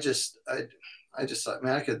man, I just thought,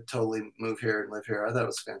 man, I could totally move here and live here. I thought it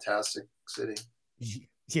was a fantastic city.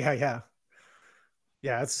 yeah, yeah,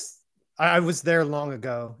 yeah. I was there long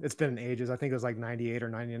ago. It's been ages. I think it was like 98 or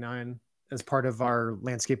 99 as part of our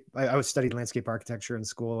landscape. I was studied landscape architecture in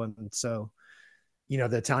school. And so, you know,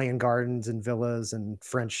 the Italian gardens and villas and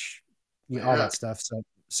French, you know, all Yeah. that stuff.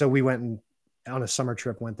 So we went and on a summer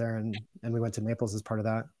trip, went there and we went to Naples as part of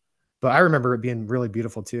that. But I remember it being really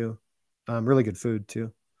beautiful too. Really good food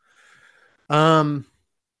too. Um,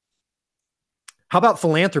 how about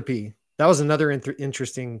philanthropy? That was another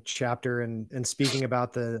interesting chapter, and speaking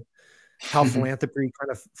about the how philanthropy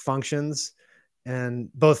kind of functions,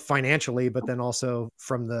 and both financially, but then also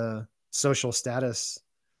from the social status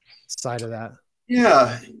side of that.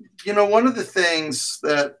 Yeah. One of the things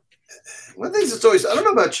that's always, I don't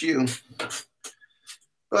know about you,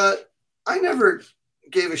 but I never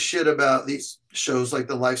gave a shit about these shows like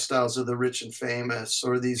the lifestyles of the rich and famous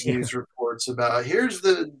or these Yeah, news reports about here's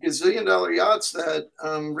the gazillion-dollar yachts that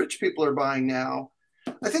rich people are buying now.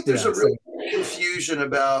 I think there's yeah, a real same. confusion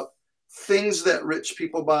about things that rich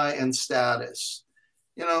people buy and status.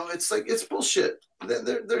 It's like it's bullshit.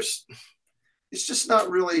 There's it's just not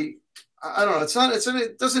really. I don't know.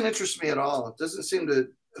 It doesn't interest me at all. It doesn't seem to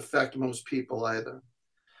affect most people either.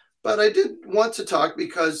 But I did want to talk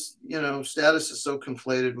because status is so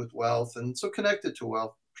conflated with wealth and so connected to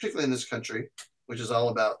wealth, particularly in this country, which is all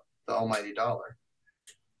about the almighty dollar.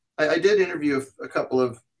 I did interview a couple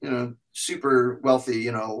of super wealthy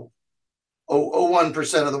 1%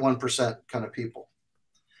 of the 1% kind of people.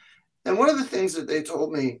 And one of the things that they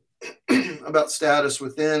told me about status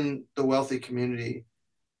within the wealthy community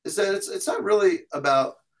is that it's not really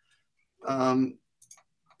about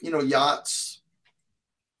yachts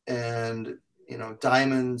and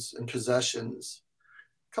diamonds and possessions.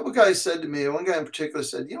 A couple of guys said to me, one guy in particular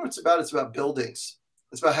said, what it's about? It's about buildings.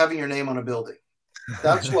 It's about having your name on a building.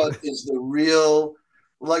 That's what is the real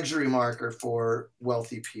luxury marker for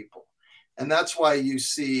wealthy people. And that's why you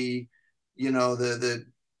see,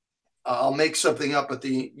 I'll make something up, at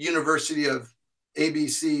the University of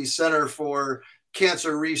ABC Center for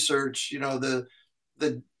Cancer Research,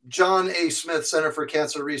 the John A. Smith Center for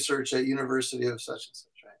Cancer Research at University of such and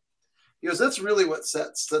such, right? He goes, that's really what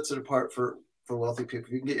sets it apart for wealthy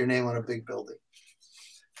people. You can get your name on a big building.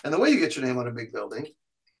 And the way you get your name on a big building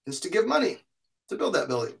is to give money to build that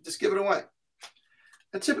building. Just give it away.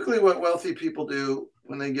 And typically what wealthy people do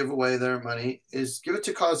when they give away their money is give it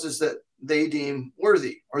to causes that they deem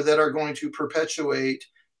worthy, or that are going to perpetuate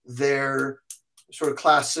their sort of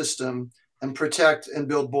class system and protect and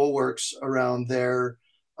build bulwarks around their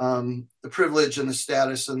the privilege and the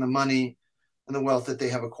status and the money and the wealth that they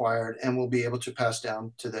have acquired and will be able to pass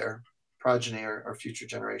down to their progeny or future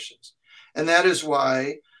generations. And that is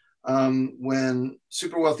why when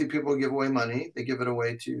super wealthy people give away money, they give it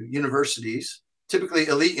away to universities, typically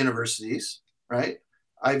elite universities, right?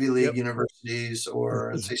 Ivy League universities,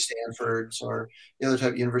 or let's say Stanford's, or the other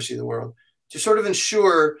type of university of the world, to sort of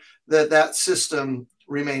ensure that that system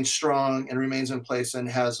remains strong and remains in place and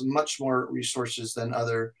has much more resources than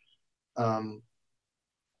other,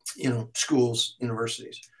 schools,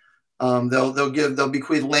 universities. They'll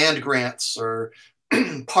bequeath land grants or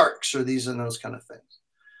parks or these and those kind of things.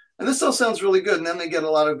 And this all sounds really good. And then they get a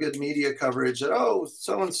lot of good media coverage that,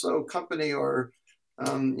 so-and-so company, or,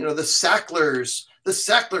 the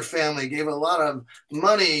Sackler family gave a lot of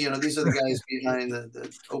money. These are the guys behind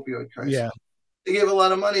the opioid crisis. Yeah. They gave a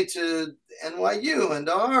lot of money to NYU and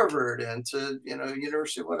to Harvard and to,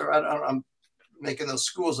 University of whatever. I'm making those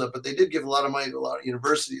schools up, but they did give a lot of money to a lot of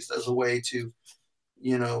universities as a way to,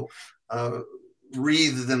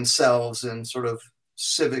 wreathe themselves in sort of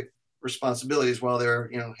civic responsibilities while they're,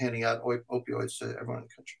 handing out opioids to everyone in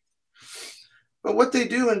the country. But what they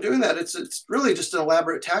do in doing that, it's really just an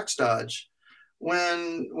elaborate tax dodge.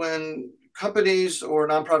 When companies or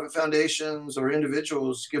nonprofit foundations or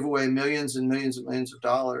individuals give away millions and millions and millions of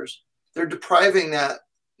dollars, they're depriving that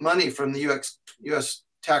money from the U.S.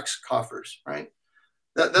 tax coffers, right?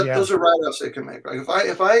 Those are write-offs they can make. Like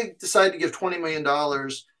if I decide to give $20 million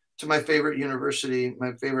to my favorite university,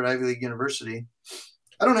 my favorite Ivy League university,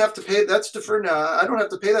 I don't have to pay. That's deferred now. I don't have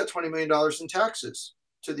to pay that $20 million in taxes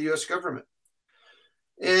to the U.S. government.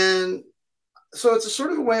 And so it's a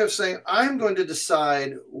sort of a way of saying, I'm going to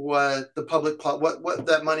decide what the public, what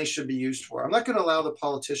that money should be used for. I'm not going to allow the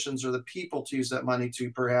politicians or the people to use that money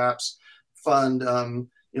to perhaps fund,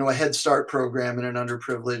 a Head Start program in an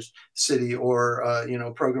underprivileged city, or,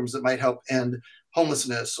 programs that might help end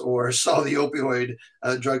homelessness or solve the opioid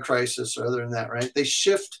drug crisis, or other than that, right? They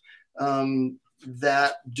shift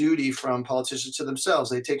that duty from politicians to themselves.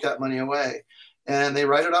 They take that money away and they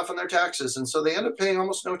write it off on their taxes. And so they end up paying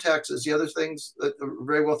almost no taxes. The other things that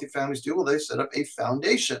very wealthy families do, well, they set up a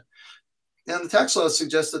foundation. And the tax laws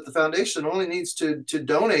suggest that the foundation only needs to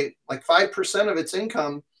donate like 5% of its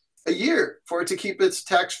income a year for it to keep its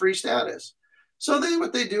tax-free status. So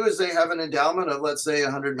what they do is they have an endowment of, let's say,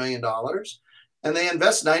 $100 million, and they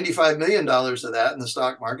invest $95 million of that in the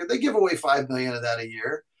stock market. They give away $5 million of that a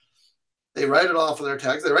year. They write it off on their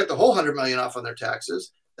taxes. They write the whole $100 million off on their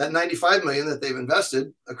taxes. That $95 million that they've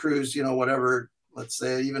invested accrues, whatever, let's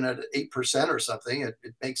say even at 8% or something, it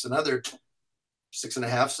makes another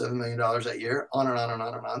 $6.5–7 million that year, on and on and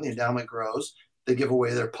on and on. The endowment grows. They give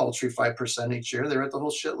away their paltry 5% each year. They write the whole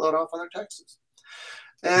shitload off on their taxes.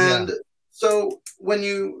 And so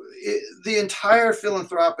the entire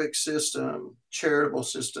philanthropic system, charitable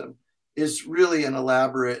system, is really an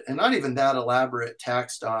elaborate, and not even that elaborate,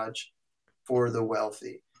 tax dodge for the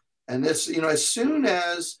wealthy. And this,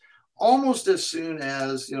 almost as soon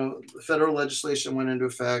as, federal legislation went into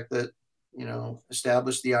effect that,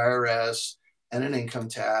 established the IRS and an income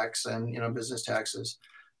tax and, business taxes,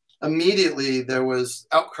 immediately there was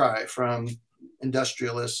outcry from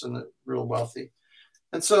industrialists and the real wealthy.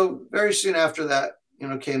 And so very soon after that,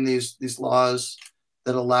 came these laws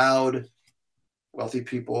that allowed wealthy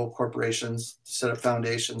people, corporations, to set up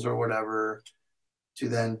foundations or whatever, to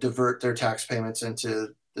then divert their tax payments into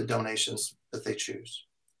the donations that they choose.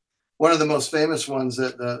 One of the most famous ones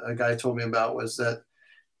that a guy told me about was that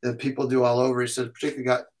people do all over. He said, particularly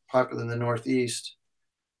got popular in the Northeast.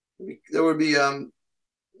 There would be,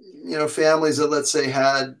 families that, let's say,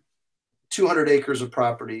 had 200 acres of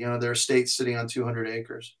property, their estate's sitting on 200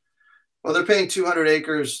 acres. Well, they're paying 200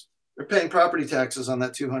 acres. They're paying property taxes on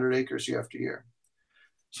that 200 acres year after year.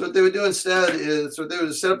 So what they would do instead is, so they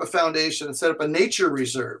would set up a foundation and set up a nature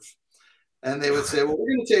reserve. And they would say, well,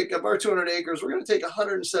 we're going to take of our 200 acres, we're going to take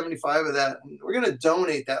 175 of that, and we're going to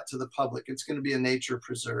donate that to the public. It's going to be a nature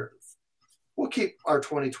preserve. We'll keep our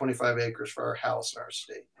 20, 25 acres for our house and our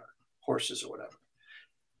estate, our horses or whatever.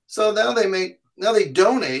 So now they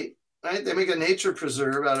donate, right? They make a nature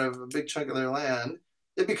preserve out of a big chunk of their land.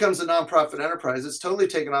 It becomes a nonprofit enterprise. It's totally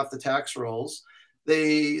taken off the tax rolls.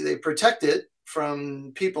 They protect it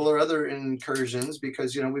from people or other incursions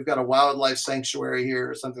because, you know, we've got a wildlife sanctuary here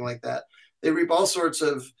or something like that. They reap all sorts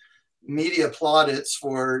of media plaudits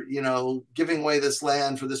for, you know, giving away this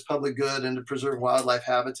land for this public good and to preserve wildlife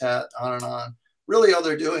habitat, on and on. Really, all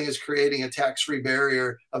they're doing is creating a tax-free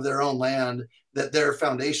barrier of their own land that their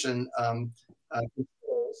foundation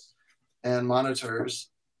controls and monitors.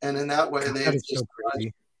 And in that way, they've just, so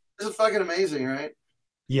crazy. This is fucking amazing, right?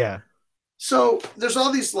 Yeah. So there's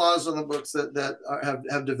all these laws on the books that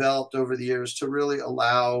have developed over the years to really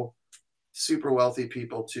allow super wealthy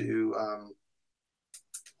people to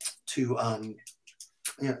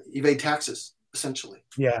evade taxes, essentially.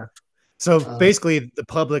 Yeah. So basically, the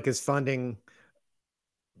public is funding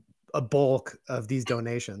a bulk of these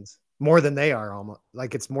donations, more than they are, almost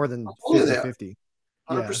like it's more than 50-50.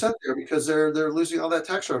 100% there, because they're losing all that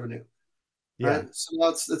tax revenue. Right. So now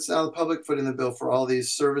it's now the public footing the bill for all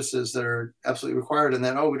these services that are absolutely required, and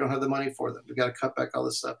then, oh, we don't have the money for them. We got to cut back all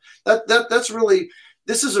this stuff. That's really,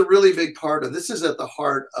 this is a really big part of, this is at the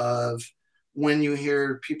heart of when you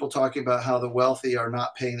hear people talking about how the wealthy are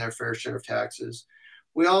not paying their fair share of taxes.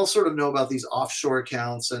 We all sort of know about these offshore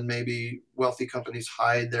accounts, and maybe wealthy companies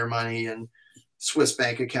hide their money in Swiss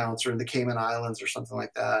bank accounts or in the Cayman Islands or something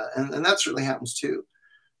like that. And that certainly happens too.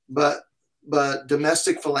 But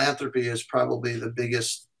domestic philanthropy is probably the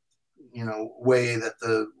biggest, you know, way that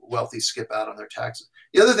the wealthy skip out on their taxes.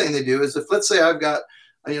 The other thing they do is, if, let's say I've got,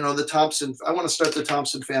 you know, the Thompson, I want to start the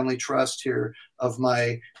Thompson family trust here of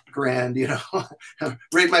my grand, you know,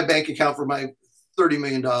 rate my bank account for my $30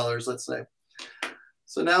 million, let's say.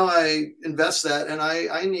 So now I invest that, and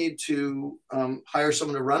I need to hire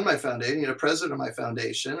someone to run my foundation. I need a president of my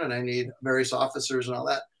foundation, and I need various officers and all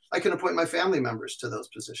that. I can appoint my family members to those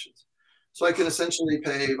positions. So I can essentially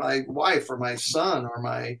pay my wife or my son or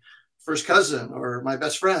my first cousin or my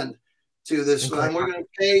best friend to this. And we're going to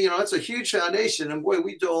pay, you know, it's a huge foundation. And boy,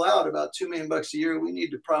 we dole out about $2 million a year. We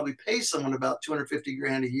need to probably pay someone about 250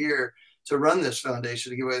 grand a year to run this foundation,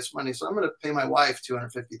 to give away this money. So I'm going to pay my wife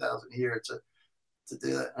 250,000 a year to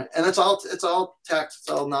do that. And it's all tax. It's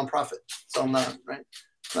all nonprofit. It's all right?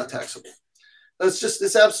 It's not taxable.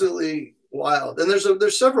 It's absolutely wild. And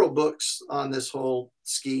there's several books on this whole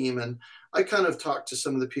scheme, and I kind of talked to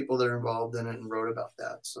some of the people that are involved in it and wrote about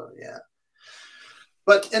that. So yeah.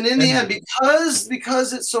 And in the end,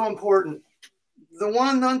 because it's so important, the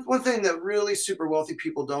one thing that really super wealthy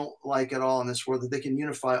people don't like at all in this world, that they can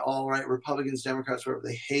unify all, right, Republicans, Democrats, whatever,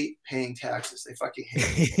 they hate paying taxes. They fucking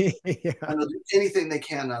hate it. Yeah. And they'll do anything they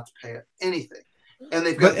can not to pay it. Anything. And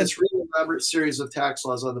they've got this really elaborate series of tax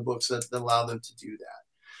laws on the books that allow them to do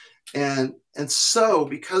that. And so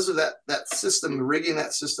because of that system, rigging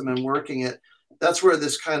that system and working it, that's where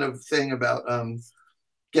this kind of thing about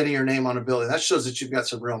getting your name on a building, that shows that you've got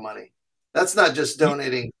some real money. That's not just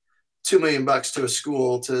donating $2 million to a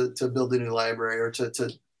school to build a new library, or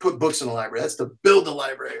to put books in a library. That's to build a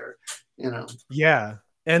library, or, you know. Yeah.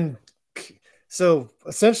 And so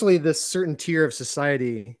essentially, this certain tier of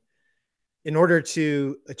society, in order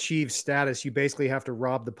to achieve status, you basically have to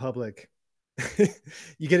rob the public.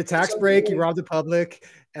 You get a tax break, you rob the public,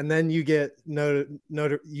 and then you get you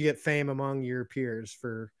get fame among your peers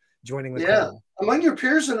for joining the club. Among your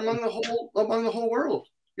peers and among the whole world.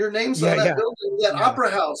 Your name's on that building, that opera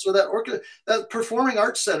house, or that performing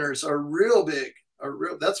arts centers are real big.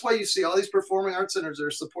 That's why you see all these performing arts centers that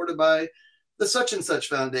are supported by the such and such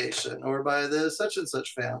foundation, or by the such and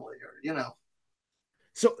such family, or, you know.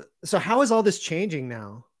 So how is all this changing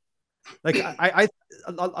now? Like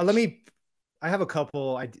I have a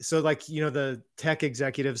couple. So, like, you know, the tech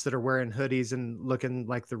executives that are wearing hoodies and looking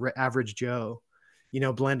like the average Joe, you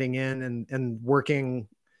know, blending in and working.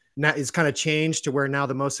 Now it's kind of changed to where now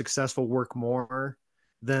the most successful work more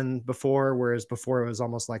than before, whereas before it was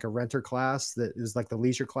almost like a renter class that is like the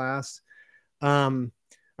leisure class. I'm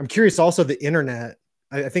curious also, the internet.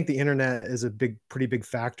 I think the internet is a pretty big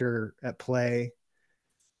factor at play.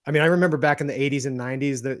 I mean, I remember back in the 80s and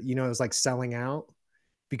 90s that, you know, it was like selling out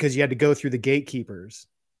because you had to go through the gatekeepers.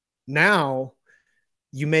 Now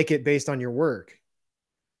you make it based on your work.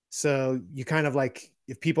 So you kind of like,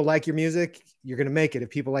 if people like your music, you're going to make it. If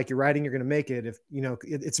people like your writing, you're going to make it. If, you know,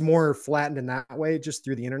 it's more flattened in that way, just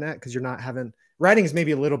through the internet. Cause you're not having writing is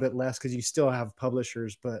maybe a little bit less cause you still have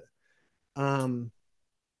publishers, but, I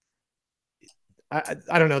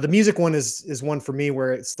don't know. The music one is one for me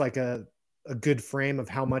where it's like a good frame of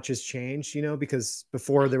how much has changed, you know, because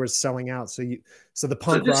before there was selling out. So the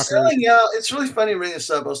punk rockers selling out. It's really funny bringing this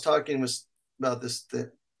up. I was talking about this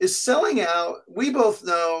thing. Is selling out. We both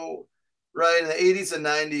know, right? In the 80s and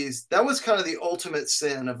 90s, that was kind of the ultimate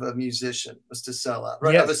sin of a musician, was to sell out,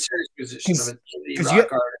 right? Yes. Of a serious musician, of a indie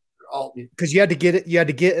rock artist, alt. Because you had to get it. You had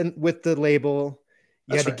to get in with the label.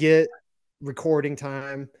 You had to get recording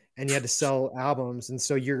time, and you had to sell albums. And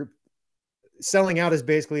so you're selling out is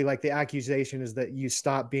basically like the accusation is that you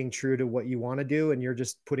stop being true to what you want to do, and you're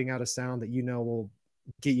just putting out a sound that you know will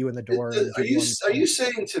get you in the door. Are you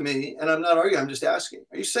saying to me, and I'm not arguing, I'm just asking,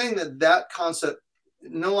 are you saying that concept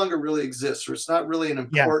no longer really exists, or it's not really an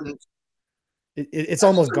important? Yeah. It's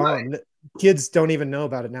almost gone. Right. Kids don't even know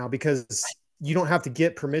about it now because you don't have to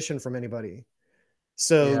get permission from anybody.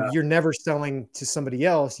 So you're never selling to somebody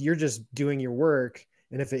else. You're just doing your work.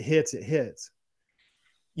 And if it hits, it hits.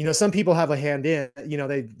 You know, some people have a hand in, you know,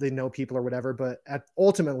 they know people or whatever, but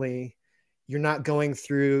ultimately you're not going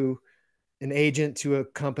through an agent to a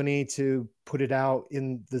company to put it out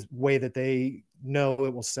in the way that they know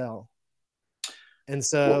it will sell. And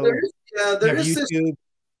so there is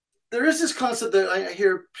this concept that I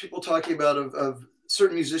hear people talking about of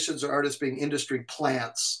certain musicians or artists being industry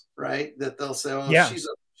plants, right? That they'll say, oh,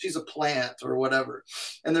 she's a plant or whatever.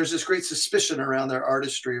 And there's this great suspicion around their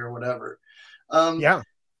artistry or whatever. You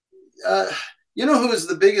know who is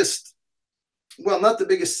the biggest, well, not the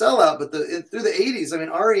biggest sellout, but through the 80s, I mean,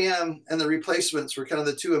 REM and the Replacements were kind of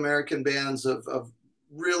the two American bands of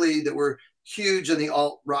really that were huge in the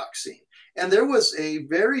alt rock scene. And there was a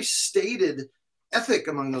very stated ethic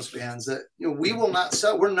among those bands that, you know, we will not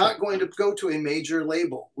sell. We're not going to go to a major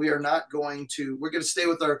label. We're going to stay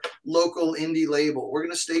with our local indie label. We're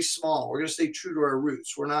going to stay small. We're going to stay true to our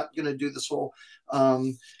roots. We're not going to do this whole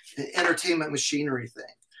entertainment machinery thing.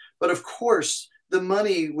 But of course, the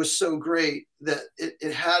money was so great that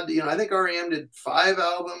it had, you know, I think REM did 5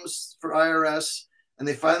 albums for IRS, and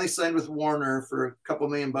they finally signed with Warner for a couple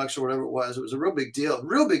 $1 million or whatever it was. It was a real big deal at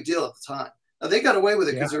the time. Now, they got away with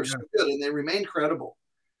it because they were so good and they remained credible.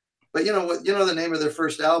 But you know what? You know the name of their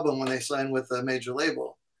first album when they signed with a major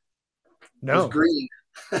label? No. It was Green.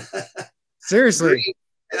 Seriously? Green.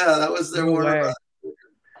 Yeah, that was their Warner Brothers.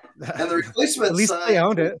 And the Replacements at least they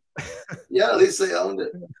owned it. Yeah, at least they owned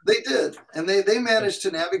it. They did. And they managed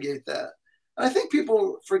to navigate that. And I think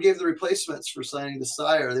people forgave the Replacements for signing to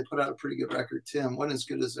Sire. They put out a pretty good record. Tim wasn't as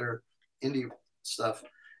good as their indie stuff.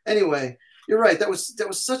 Anyway, you're right. That was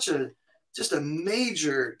such just a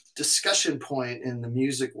major discussion point in the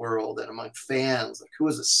music world and among fans. Like, who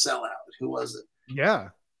was a sellout? Who was it? Yeah.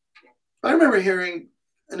 I remember hearing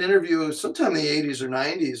an interview sometime in the 80s or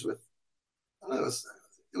 90s with, I don't know,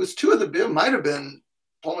 it was two of the, it might have been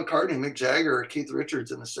Paul McCartney, Mick Jagger, or Keith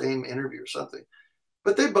Richards in the same interview or something.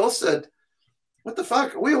 But they both said, what the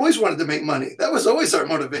fuck? We always wanted to make money. That was always our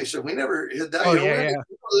motivation. We never hit that.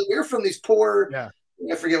 We're from these poor,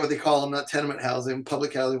 I forget what they call them, not tenement housing,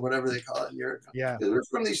 public housing, whatever they call it in Europe. Yeah. We're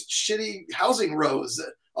from these shitty housing rows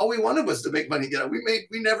that all we wanted was to make money.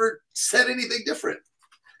 We never said anything different.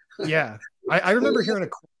 Yeah. I remember hearing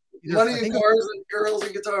money and cars and girls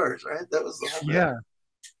and guitars, right? That was the whole thing. Yeah.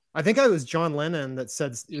 I think it was John Lennon that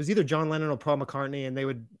said, it was either John Lennon or Paul McCartney, and they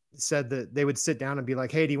would sit down and be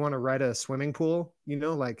like, hey, do you want to write a swimming pool? You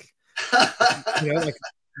know, like, you know, like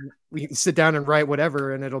we can sit down and write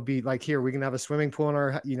whatever, and it'll be like, here, we can have a swimming pool in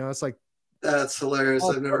our, you know, it's like. That's hilarious.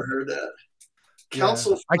 I've never heard that.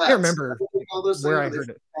 Council Flats. I can't remember where I heard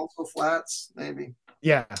it. Council Flats, maybe.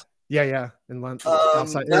 Yeah. In London.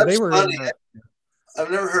 Outside. That's they were funny.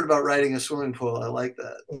 I've never heard about writing a swimming pool. I like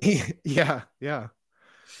that. Yeah.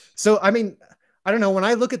 So, I mean, I don't know. When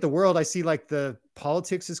I look at the world, I see like the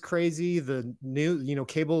politics is crazy. The news, you know,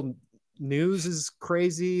 cable news is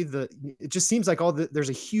crazy. It just seems like there's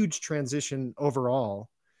a huge transition overall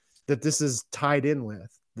that this is tied in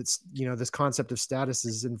with. That's, you know, this concept of status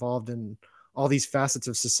is involved in all these facets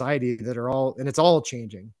of society that are all, and it's all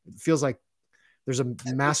changing. It feels like there's a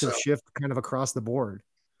massive shift kind of across the board.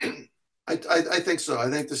 I think so. I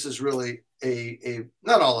think this is really a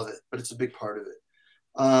not all of it, but it's a big part of it.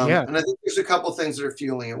 And I think there's a couple things that are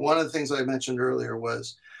fueling it. One of the things I mentioned earlier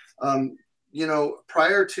was, you know,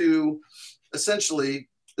 prior to essentially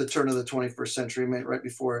the turn of the 21st century, right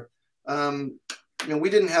before it, you know, we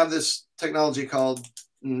didn't have this technology called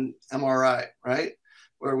MRI, right?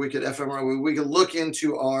 where we could fMRI, we could look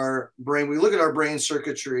into our brain. We look at our brain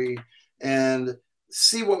circuitry and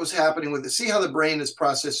see what was happening with it, see how the brain is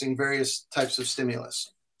processing various types of stimulant,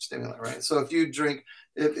 right? So if you drink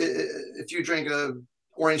a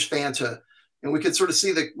orange Fanta, and we could sort of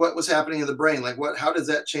see what was happening in the brain, like how does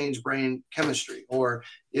that change brain chemistry? Or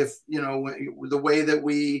if, the way that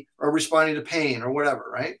we are responding to pain or whatever,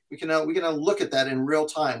 right? We can now look at that in real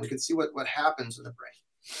time. We can see what happens in the brain.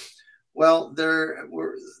 Well, there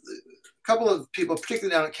were a couple of people,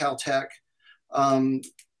 particularly down at Caltech,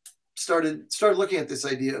 started looking at this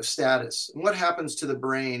idea of status and what happens to the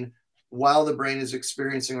brain while the brain is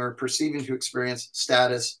experiencing or perceiving to experience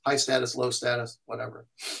status, high status, low status, whatever.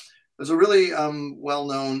 There's a really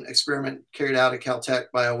well-known experiment carried out at Caltech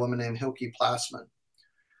by a woman named Hilke Plassman,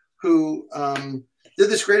 who did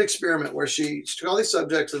this great experiment where she took all these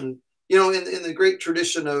subjects and, in the great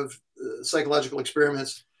tradition of psychological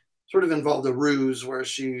experiments, sort of involved a ruse where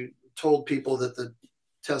she told people that the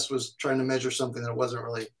test was trying to measure something that it wasn't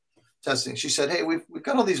really testing. She said, hey, we've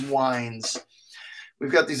got all these wines.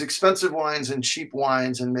 We've got these expensive wines and cheap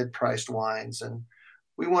wines and mid-priced wines, and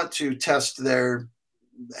we want to test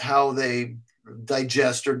how they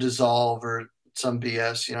digest or dissolve or some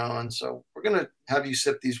BS, and so we're going to have you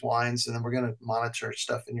sip these wines, and then we're going to monitor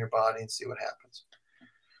stuff in your body and see what happens.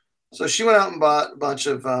 So she went out and bought a bunch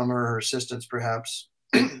of, or her assistants perhaps,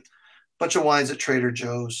 a bunch of wines at Trader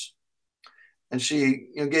Joe's. And she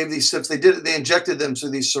gave these sips. They injected them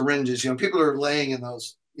through these syringes. People are laying in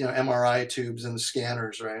those, MRI tubes and the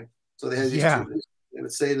scanners, right? So they had these tubes. They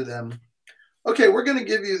would say to them, okay, we're going to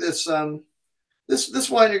give you this, this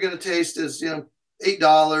wine you're going to taste is,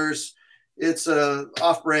 $8. It's a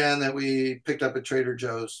off-brand that we picked up at Trader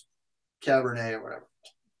Joe's, Cabernet or whatever.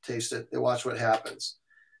 Taste it. They watch what happens.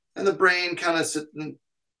 And the brain kind of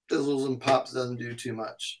fizzles and pops, doesn't do too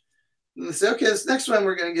much. And they say, okay, this next one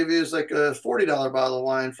we're going to give you is like a $40 bottle of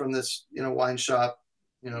wine from this, wine shop,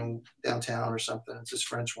 downtown or something. It's just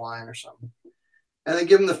French wine or something. And they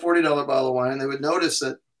give them the $40 bottle of wine, and they would notice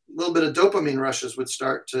that a little bit of dopamine rushes would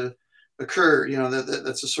start to occur.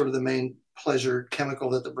 That's a sort of the main pleasure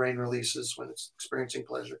chemical that the brain releases when it's experiencing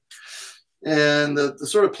pleasure. And the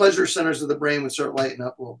sort of pleasure centers of the brain would start lighting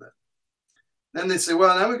up a little bit. Then they say,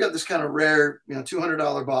 well, now we've got this kind of rare,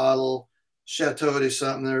 $200 bottle, Chateau de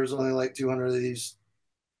something. There's only like 200 of these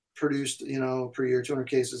produced, per year, 200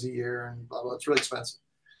 cases a year, and blah, blah. It's really expensive.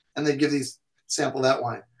 And they sample that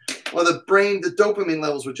wine. Well, the dopamine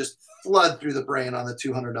levels would just flood through the brain on the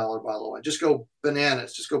 $200 bottle of wine. Just go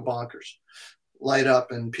bananas, just go bonkers, light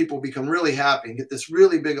up, and people become really happy and get this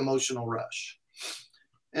really big emotional rush.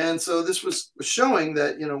 And so this was showing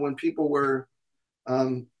that, when people were,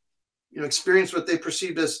 experience what they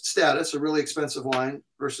perceived as status, a really expensive wine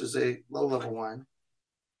versus a low-level wine,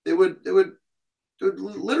 they would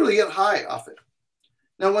literally get high off it.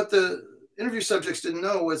 Now, what the interview subjects didn't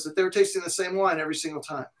know was that they were tasting the same wine every single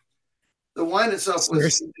time. The wine itself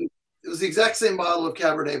was the exact same bottle of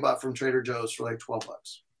Cabernet bought from Trader Joe's for like $12.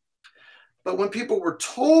 But when people were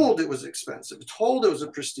told it was expensive, told it was a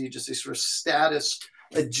prestigious, a sort of status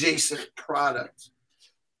adjacent product,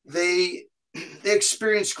 they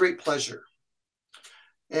experienced great pleasure.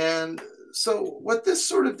 And so what this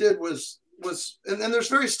sort of did was and there's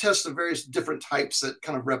various tests of various different types that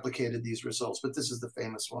kind of replicated these results, but this is the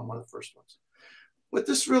famous one of the first ones. What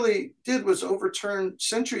this really did was overturn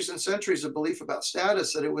centuries and centuries of belief about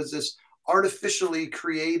status, that it was this artificially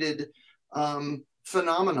created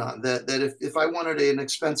phenomenon, that if I wanted an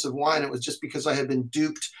expensive wine, it was just because I had been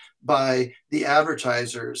duped by the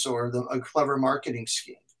advertisers or a clever marketing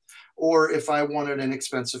scheme. Or if I wanted an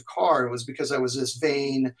expensive car, it was because I was this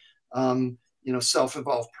vain,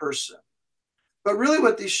 self-involved person. But really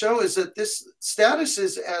what these show is that this status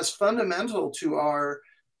is as fundamental to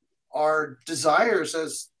our desires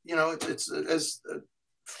as, it's as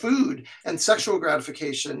food and sexual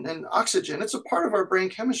gratification and oxygen. It's a part of our brain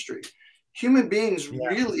chemistry. Human beings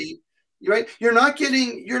really, right? You're not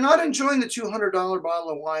enjoying the $200 bottle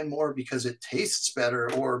of wine more because it tastes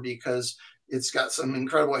better or because it's got some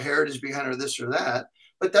incredible heritage behind it or this or that.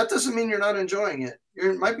 But that doesn't mean you're not enjoying it.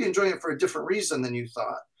 You might be enjoying it for a different reason than you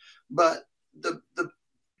thought. But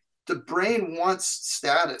the brain wants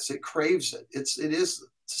status. It craves it. It is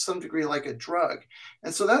to some degree like a drug.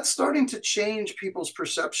 And so that's starting to change people's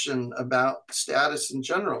perception about status in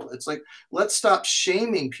general. It's like, let's stop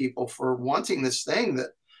shaming people for wanting this thing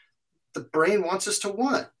that the brain wants us to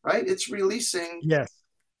want, right? It's releasing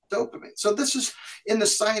dopamine. So this is in the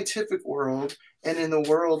scientific world and in the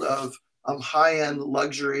world of high-end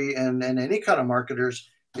luxury and any kind of marketers.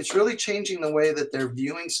 It's really changing the way that they're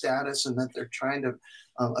viewing status and that they're trying to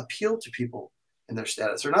appeal to people in their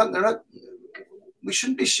status. They're not, we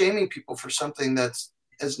shouldn't be shaming people for something that's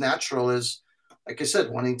as natural as, like I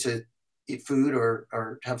said, wanting to eat food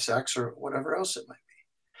or have sex or whatever else it might be.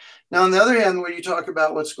 Now, on the other hand, when you talk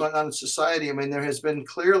about what's going on in society, I mean, there has been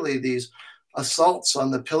clearly these assaults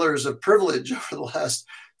on the pillars of privilege over the last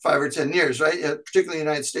 5 or 10 years, right? Particularly in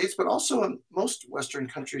the United States, but also in most Western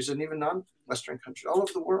countries and even non-Western countries all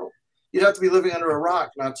over the world. You'd have to be living under a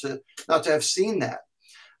rock not to have seen that.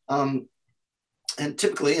 And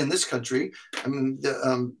typically in this country, I mean,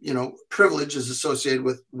 privilege is associated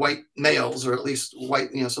with white males, or at least white,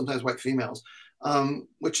 sometimes white females,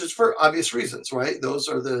 which is for obvious reasons, right? That's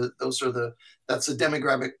a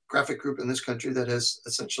demographic group in this country that has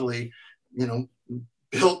essentially,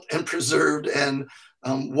 built and preserved and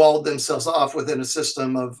walled themselves off within a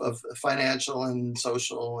system of financial and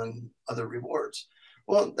social and other rewards.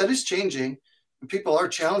 Well, that is changing. People are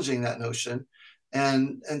challenging that notion.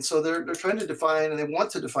 And so they're trying to define, and they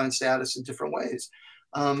want to define status in different ways.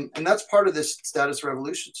 And that's part of this status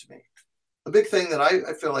revolution to me. A big thing that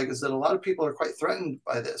I feel like is that a lot of people are quite threatened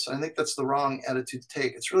by this. I think that's the wrong attitude to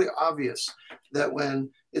take. It's really obvious that when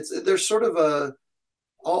there's sort of a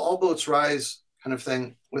all boats rise kind of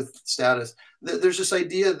thing with status. There's this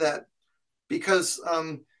idea that because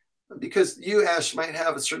you, Ash, might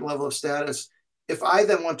have a certain level of status, if I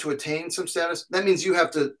then want to attain some status, that means you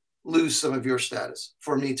have to lose some of your status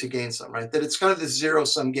for me to gain some, right? That it's kind of this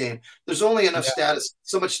zero-sum game. There's only enough status,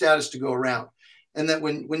 so much status to go around. And that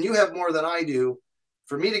when you have more than I do,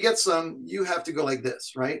 for me to get some, you have to go like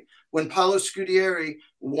this, right? When Paolo Scudieri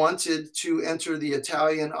wanted to enter the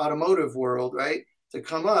Italian automotive world, right, to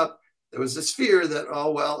come up, there was this fear that,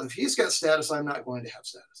 oh, well, if he's got status, I'm not going to have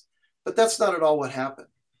status. But that's not at all what happened,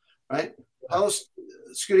 right? Paolo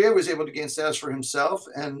Scudieri was able to gain status for himself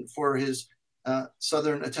and for his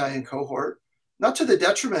Southern Italian cohort, not to the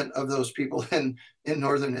detriment of those people in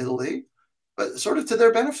Northern Italy, but sort of to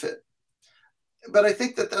their benefit. But I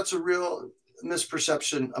think that that's a real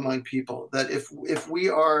misperception among people, that if we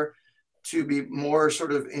are to be more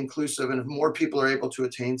sort of inclusive and if more people are able to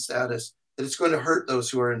attain status, that it's going to hurt those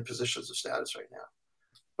who are in positions of status right now.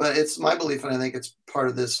 But it's my belief, and I think it's part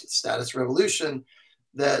of this status revolution,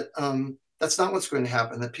 that that's not what's going to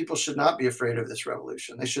happen, that people should not be afraid of this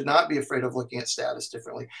revolution. They should not be afraid of looking at status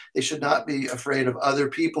differently. They should not be afraid of other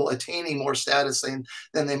people attaining more status than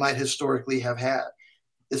they might historically have had.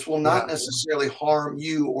 This will not necessarily harm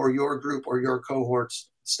you or your group or your cohort's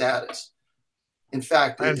status. In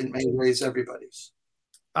fact, it may raise everybody's.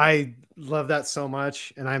 I love that so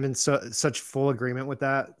much, and I'm in such full agreement with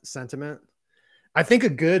that sentiment. I think a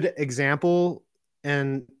good example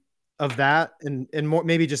of that, and more,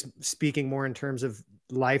 maybe just speaking more in terms of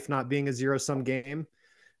life not being a zero-sum game,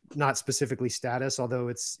 not specifically status, although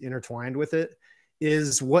it's intertwined with it,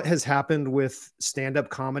 is what has happened with stand-up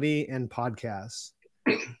comedy and podcasts.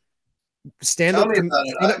 Tell me about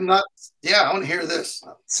it. I want to hear this.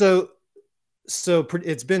 So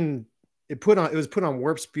it was put on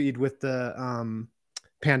warp speed with the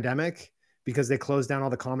pandemic, because they closed down all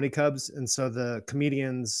the comedy clubs, and so the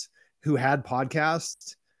comedians who had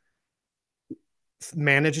podcasts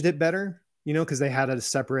managed it better, because they had a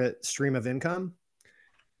separate stream of income.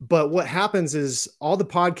 But what happens is all the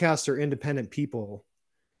podcasts are independent people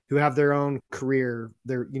who have their own career.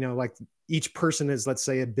 They're, like each person is, let's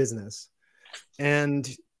say, a business, and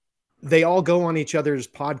they all go on each other's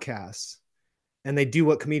podcasts and they do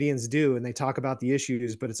what comedians do, and they talk about the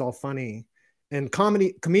issues, but it's all funny. And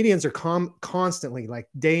comedians are constantly, like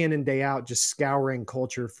day in and day out, just scouring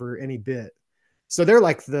culture for any bit. So they're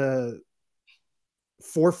like the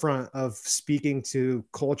forefront of speaking to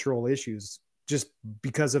cultural issues, just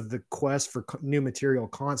because of the quest for new material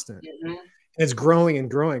constant. Mm-hmm. And it's growing and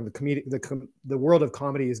growing. The world of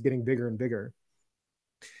comedy is getting bigger and bigger.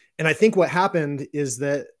 And I think what happened is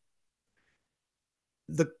that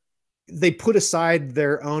they put aside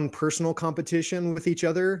their own personal competition with each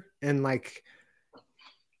other, and like,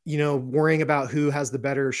 worrying about who has the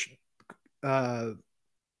better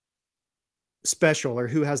special, or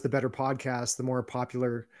who has the better podcast, the more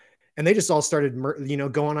popular. And they just all started,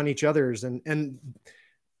 going on each other's, and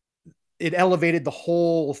it elevated the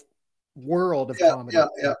whole world of comedy.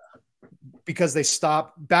 Yeah. Because they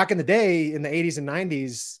stopped. Back in the day, in the 80s and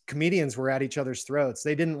 90s, comedians were at each other's throats.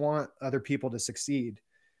 They didn't want other people to succeed.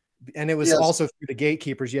 And it was also through the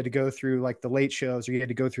gatekeepers. You had to go through like the late shows, or you had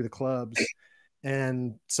to go through the clubs.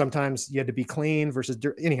 And sometimes you had to be clean versus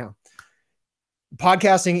anyhow.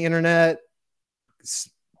 Podcasting, internet,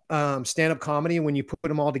 stand-up comedy, when you put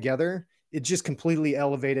them all together, it just completely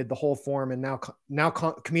elevated the whole form. And now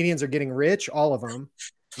comedians are getting rich, all of them.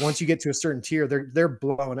 once you get to a certain tier, they're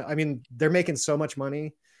blowing it. I mean, they're making so much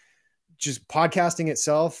money. Just podcasting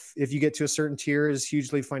itself, if you get to a certain tier, is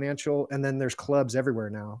hugely financial. And then there's clubs everywhere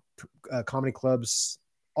now, comedy clubs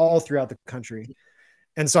all throughout the country.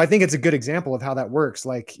 And so I think it's a good example of how that works.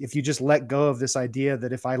 Like if you just let go of this idea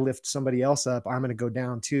that if I lift somebody else up, I'm going to go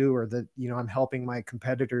down too, or that, you know, I'm helping my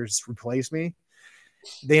competitors replace me.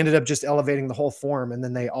 They ended up just elevating the whole form, and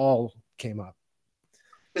then they all came up.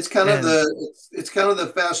 It's kind of it's kind of the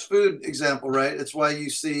fast food example, right? It's why you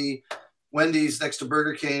see Wendy's next to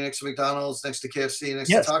Burger King, next to McDonald's, next to KFC, next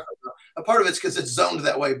to Taco Bell. A part of it's because it's zoned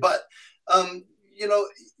that way. But you know,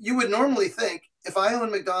 you would normally think if I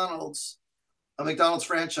own McDonald's, a McDonald's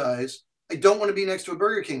franchise, I don't want to be next to a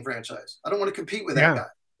Burger King franchise. I don't want to compete with that guy.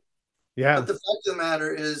 Yeah. But the fact of the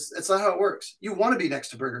matter is, it's not how it works. You want to be next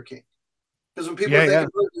to Burger King because when people think of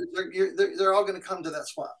burgers, they're all going to come to that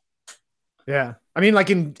spot. Yeah. I mean, like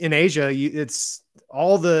in Asia, it's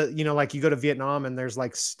all the, you know, like you go to Vietnam and there's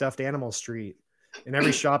like stuffed animal street, and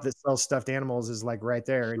every shop that sells stuffed animals is like right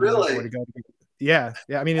there. And really? You know where to go. Yeah.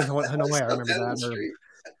 Yeah. I mean, in Hanoi, I remember that.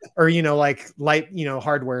 Or, you know, like light, you know,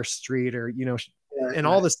 hardware street, or, you know, and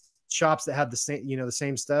all the shops that had the same, you know, the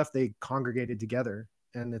same stuff, they congregated together,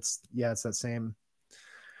 and it's that same.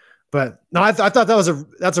 But no, I thought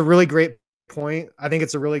that's a really great point. I think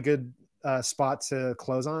it's a really good spot to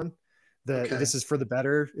close on. This is for the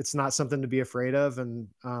better. It's not something to be afraid of. And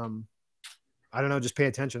I don't know, just pay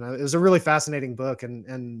attention. It was a really fascinating book,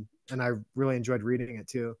 and I really enjoyed reading it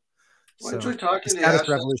too. Well, I enjoyed talking to you.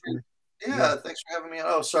 Revolution. Yeah, thanks for having me on.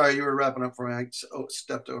 Oh, sorry, you were wrapping up for me. I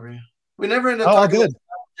stepped over you. We never ended up talking about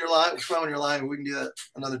your line. We can do that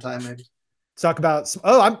another time, maybe. Talk about.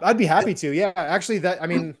 I'd be happy to. Yeah, actually, that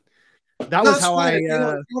was how I. If you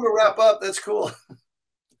want to wrap up, that's cool.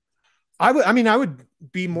 I would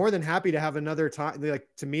be more than happy to have another time, like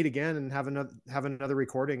to meet again and have another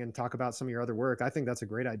recording and talk about some of your other work. I think that's a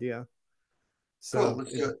great idea. So cool,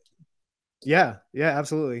 let's do it. Yeah,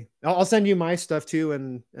 absolutely. I'll send you my stuff too,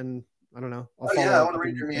 and I don't know. I want to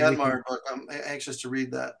read your Myanmar book. I'm anxious to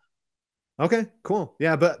read that. Okay, cool.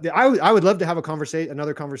 Yeah, but I would love to have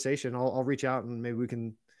another conversation. I'll reach out and maybe we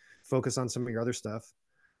can focus on some of your other stuff.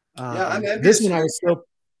 This one I was still.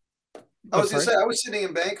 I was going to say, I was sitting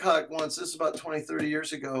in Bangkok once. This is about 20, 30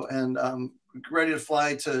 years ago, and ready to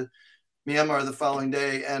fly to Myanmar the following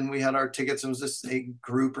day. And we had our tickets. It was just a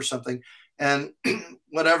group or something. And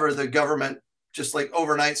whatever, the government just like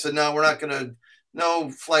overnight said, no, we're not going to,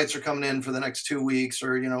 no flights are coming in for the next 2 weeks,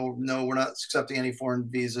 or, you know, no, we're not accepting any foreign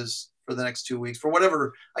visas for the next 2 weeks for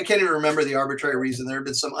whatever. I can't even remember the arbitrary reason. There had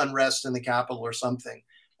been some unrest in the capital or something.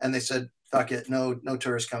 And they said, fuck it, no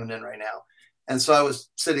tourists coming in right now. And so I was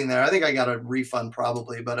sitting there. I think I got a refund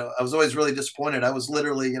probably, but I was always really disappointed. I was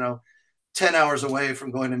literally, 10 hours away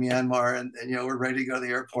from going to Myanmar, and we're ready to go to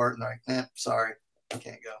the airport. And like, sorry, I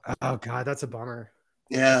can't go. Oh God, that's a bummer.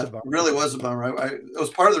 Yeah, it really was a bummer. It was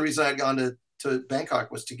part of the reason I'd gone to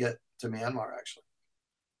Bangkok was to get to Myanmar, actually.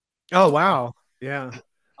 Oh, wow. Yeah.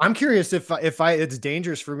 I'm curious if it's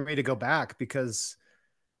dangerous for me to go back, because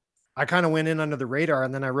I kind of went in under the radar,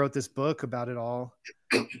 and then I wrote this book about it all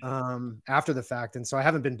after the fact. And so I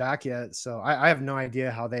haven't been back yet. So I have no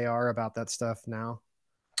idea how they are about that stuff now.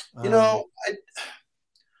 I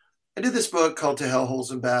did this book called To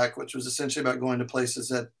Hellholes and Back, which was essentially about going to places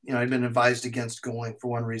that, I'd been advised against going for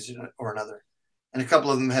one reason or another. And a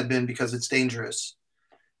couple of them had been because it's dangerous.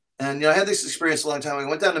 And, I had this experience a long time ago. I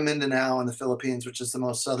went down to Mindanao in the Philippines, which is the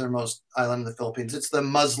most southernmost island of the Philippines. It's the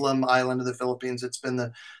Muslim island of the Philippines. It's been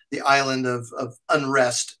the island of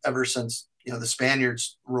unrest ever since, the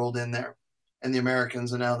Spaniards rolled in there, and the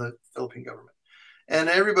Americans, and now the Philippine government. And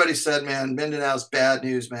everybody said, man, Mindanao's bad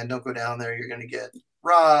news, man. Don't go down there. You're going to get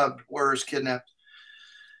robbed, worse, kidnapped.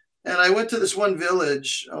 And I went to this one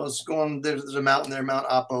village. I was going, there's a mountain there, Mount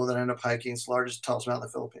Apo, that I ended up hiking. It's the largest, tallest mountain in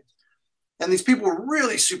the Philippines. And these people were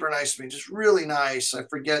really super nice to me, just really nice. I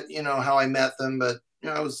forget, how I met them, but,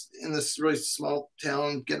 I was in this really small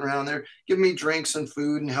town getting around there, giving me drinks and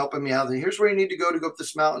food and helping me out. Here's where you need to go up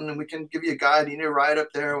this mountain, and we can give you a guide. You need to ride up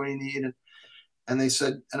there when you need. And they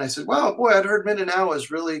said, and I said, wow, boy, I'd heard Mindanao is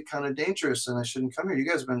really kind of dangerous and I shouldn't come here. You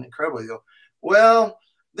guys have been incredible. They go, well,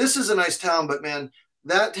 this is a nice town, but man,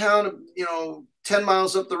 that town, 10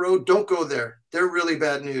 miles up the road, don't go there. They're really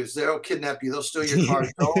bad news. They'll kidnap you. They'll steal your car.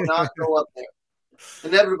 Do not go up there.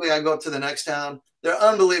 Inevitably, I go up to the next town. They're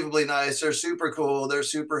unbelievably nice. They're super cool. They're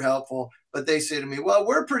super helpful. But they say to me, well,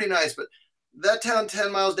 we're pretty nice, but that town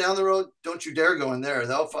 10 miles down the road, don't you dare go in there.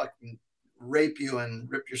 They'll fucking rape you and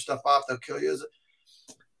rip your stuff off. They'll kill you.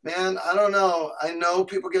 Man, I don't know. I know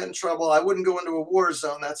people get in trouble. I wouldn't go into a war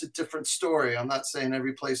zone. That's a different story. I'm not saying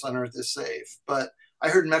every place on earth is safe, but I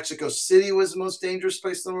heard Mexico City was the most dangerous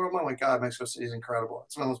place in the world. Oh my God, Mexico City is incredible.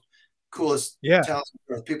 It's one of the coolest towns on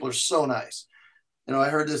earth. People are so nice. You know, I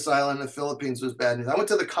heard this island in the Philippines was bad news. I went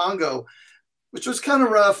to the Congo, which was kind of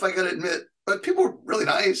rough, I got to admit, but people were really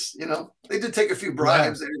nice. You know, they did take a few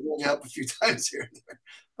bribes. They did me up a few times here and there,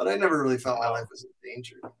 but I never really felt my life was in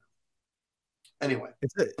danger. Anyway,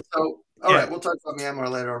 so all right, we'll talk about Myanmar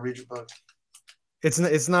later. I'll read your book.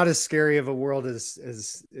 It's not as scary of a world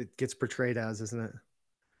as it gets portrayed as, isn't it?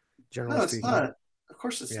 Generally speaking. No, it's not. Of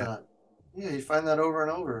course it's not. Yeah, you find that over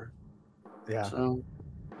and over. Yeah. So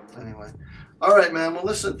anyway, all right, man. Well,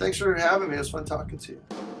 listen, thanks for having me. It was fun talking to you.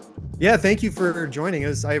 Yeah, thank you for joining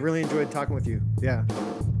us. I really enjoyed talking with you. Yeah.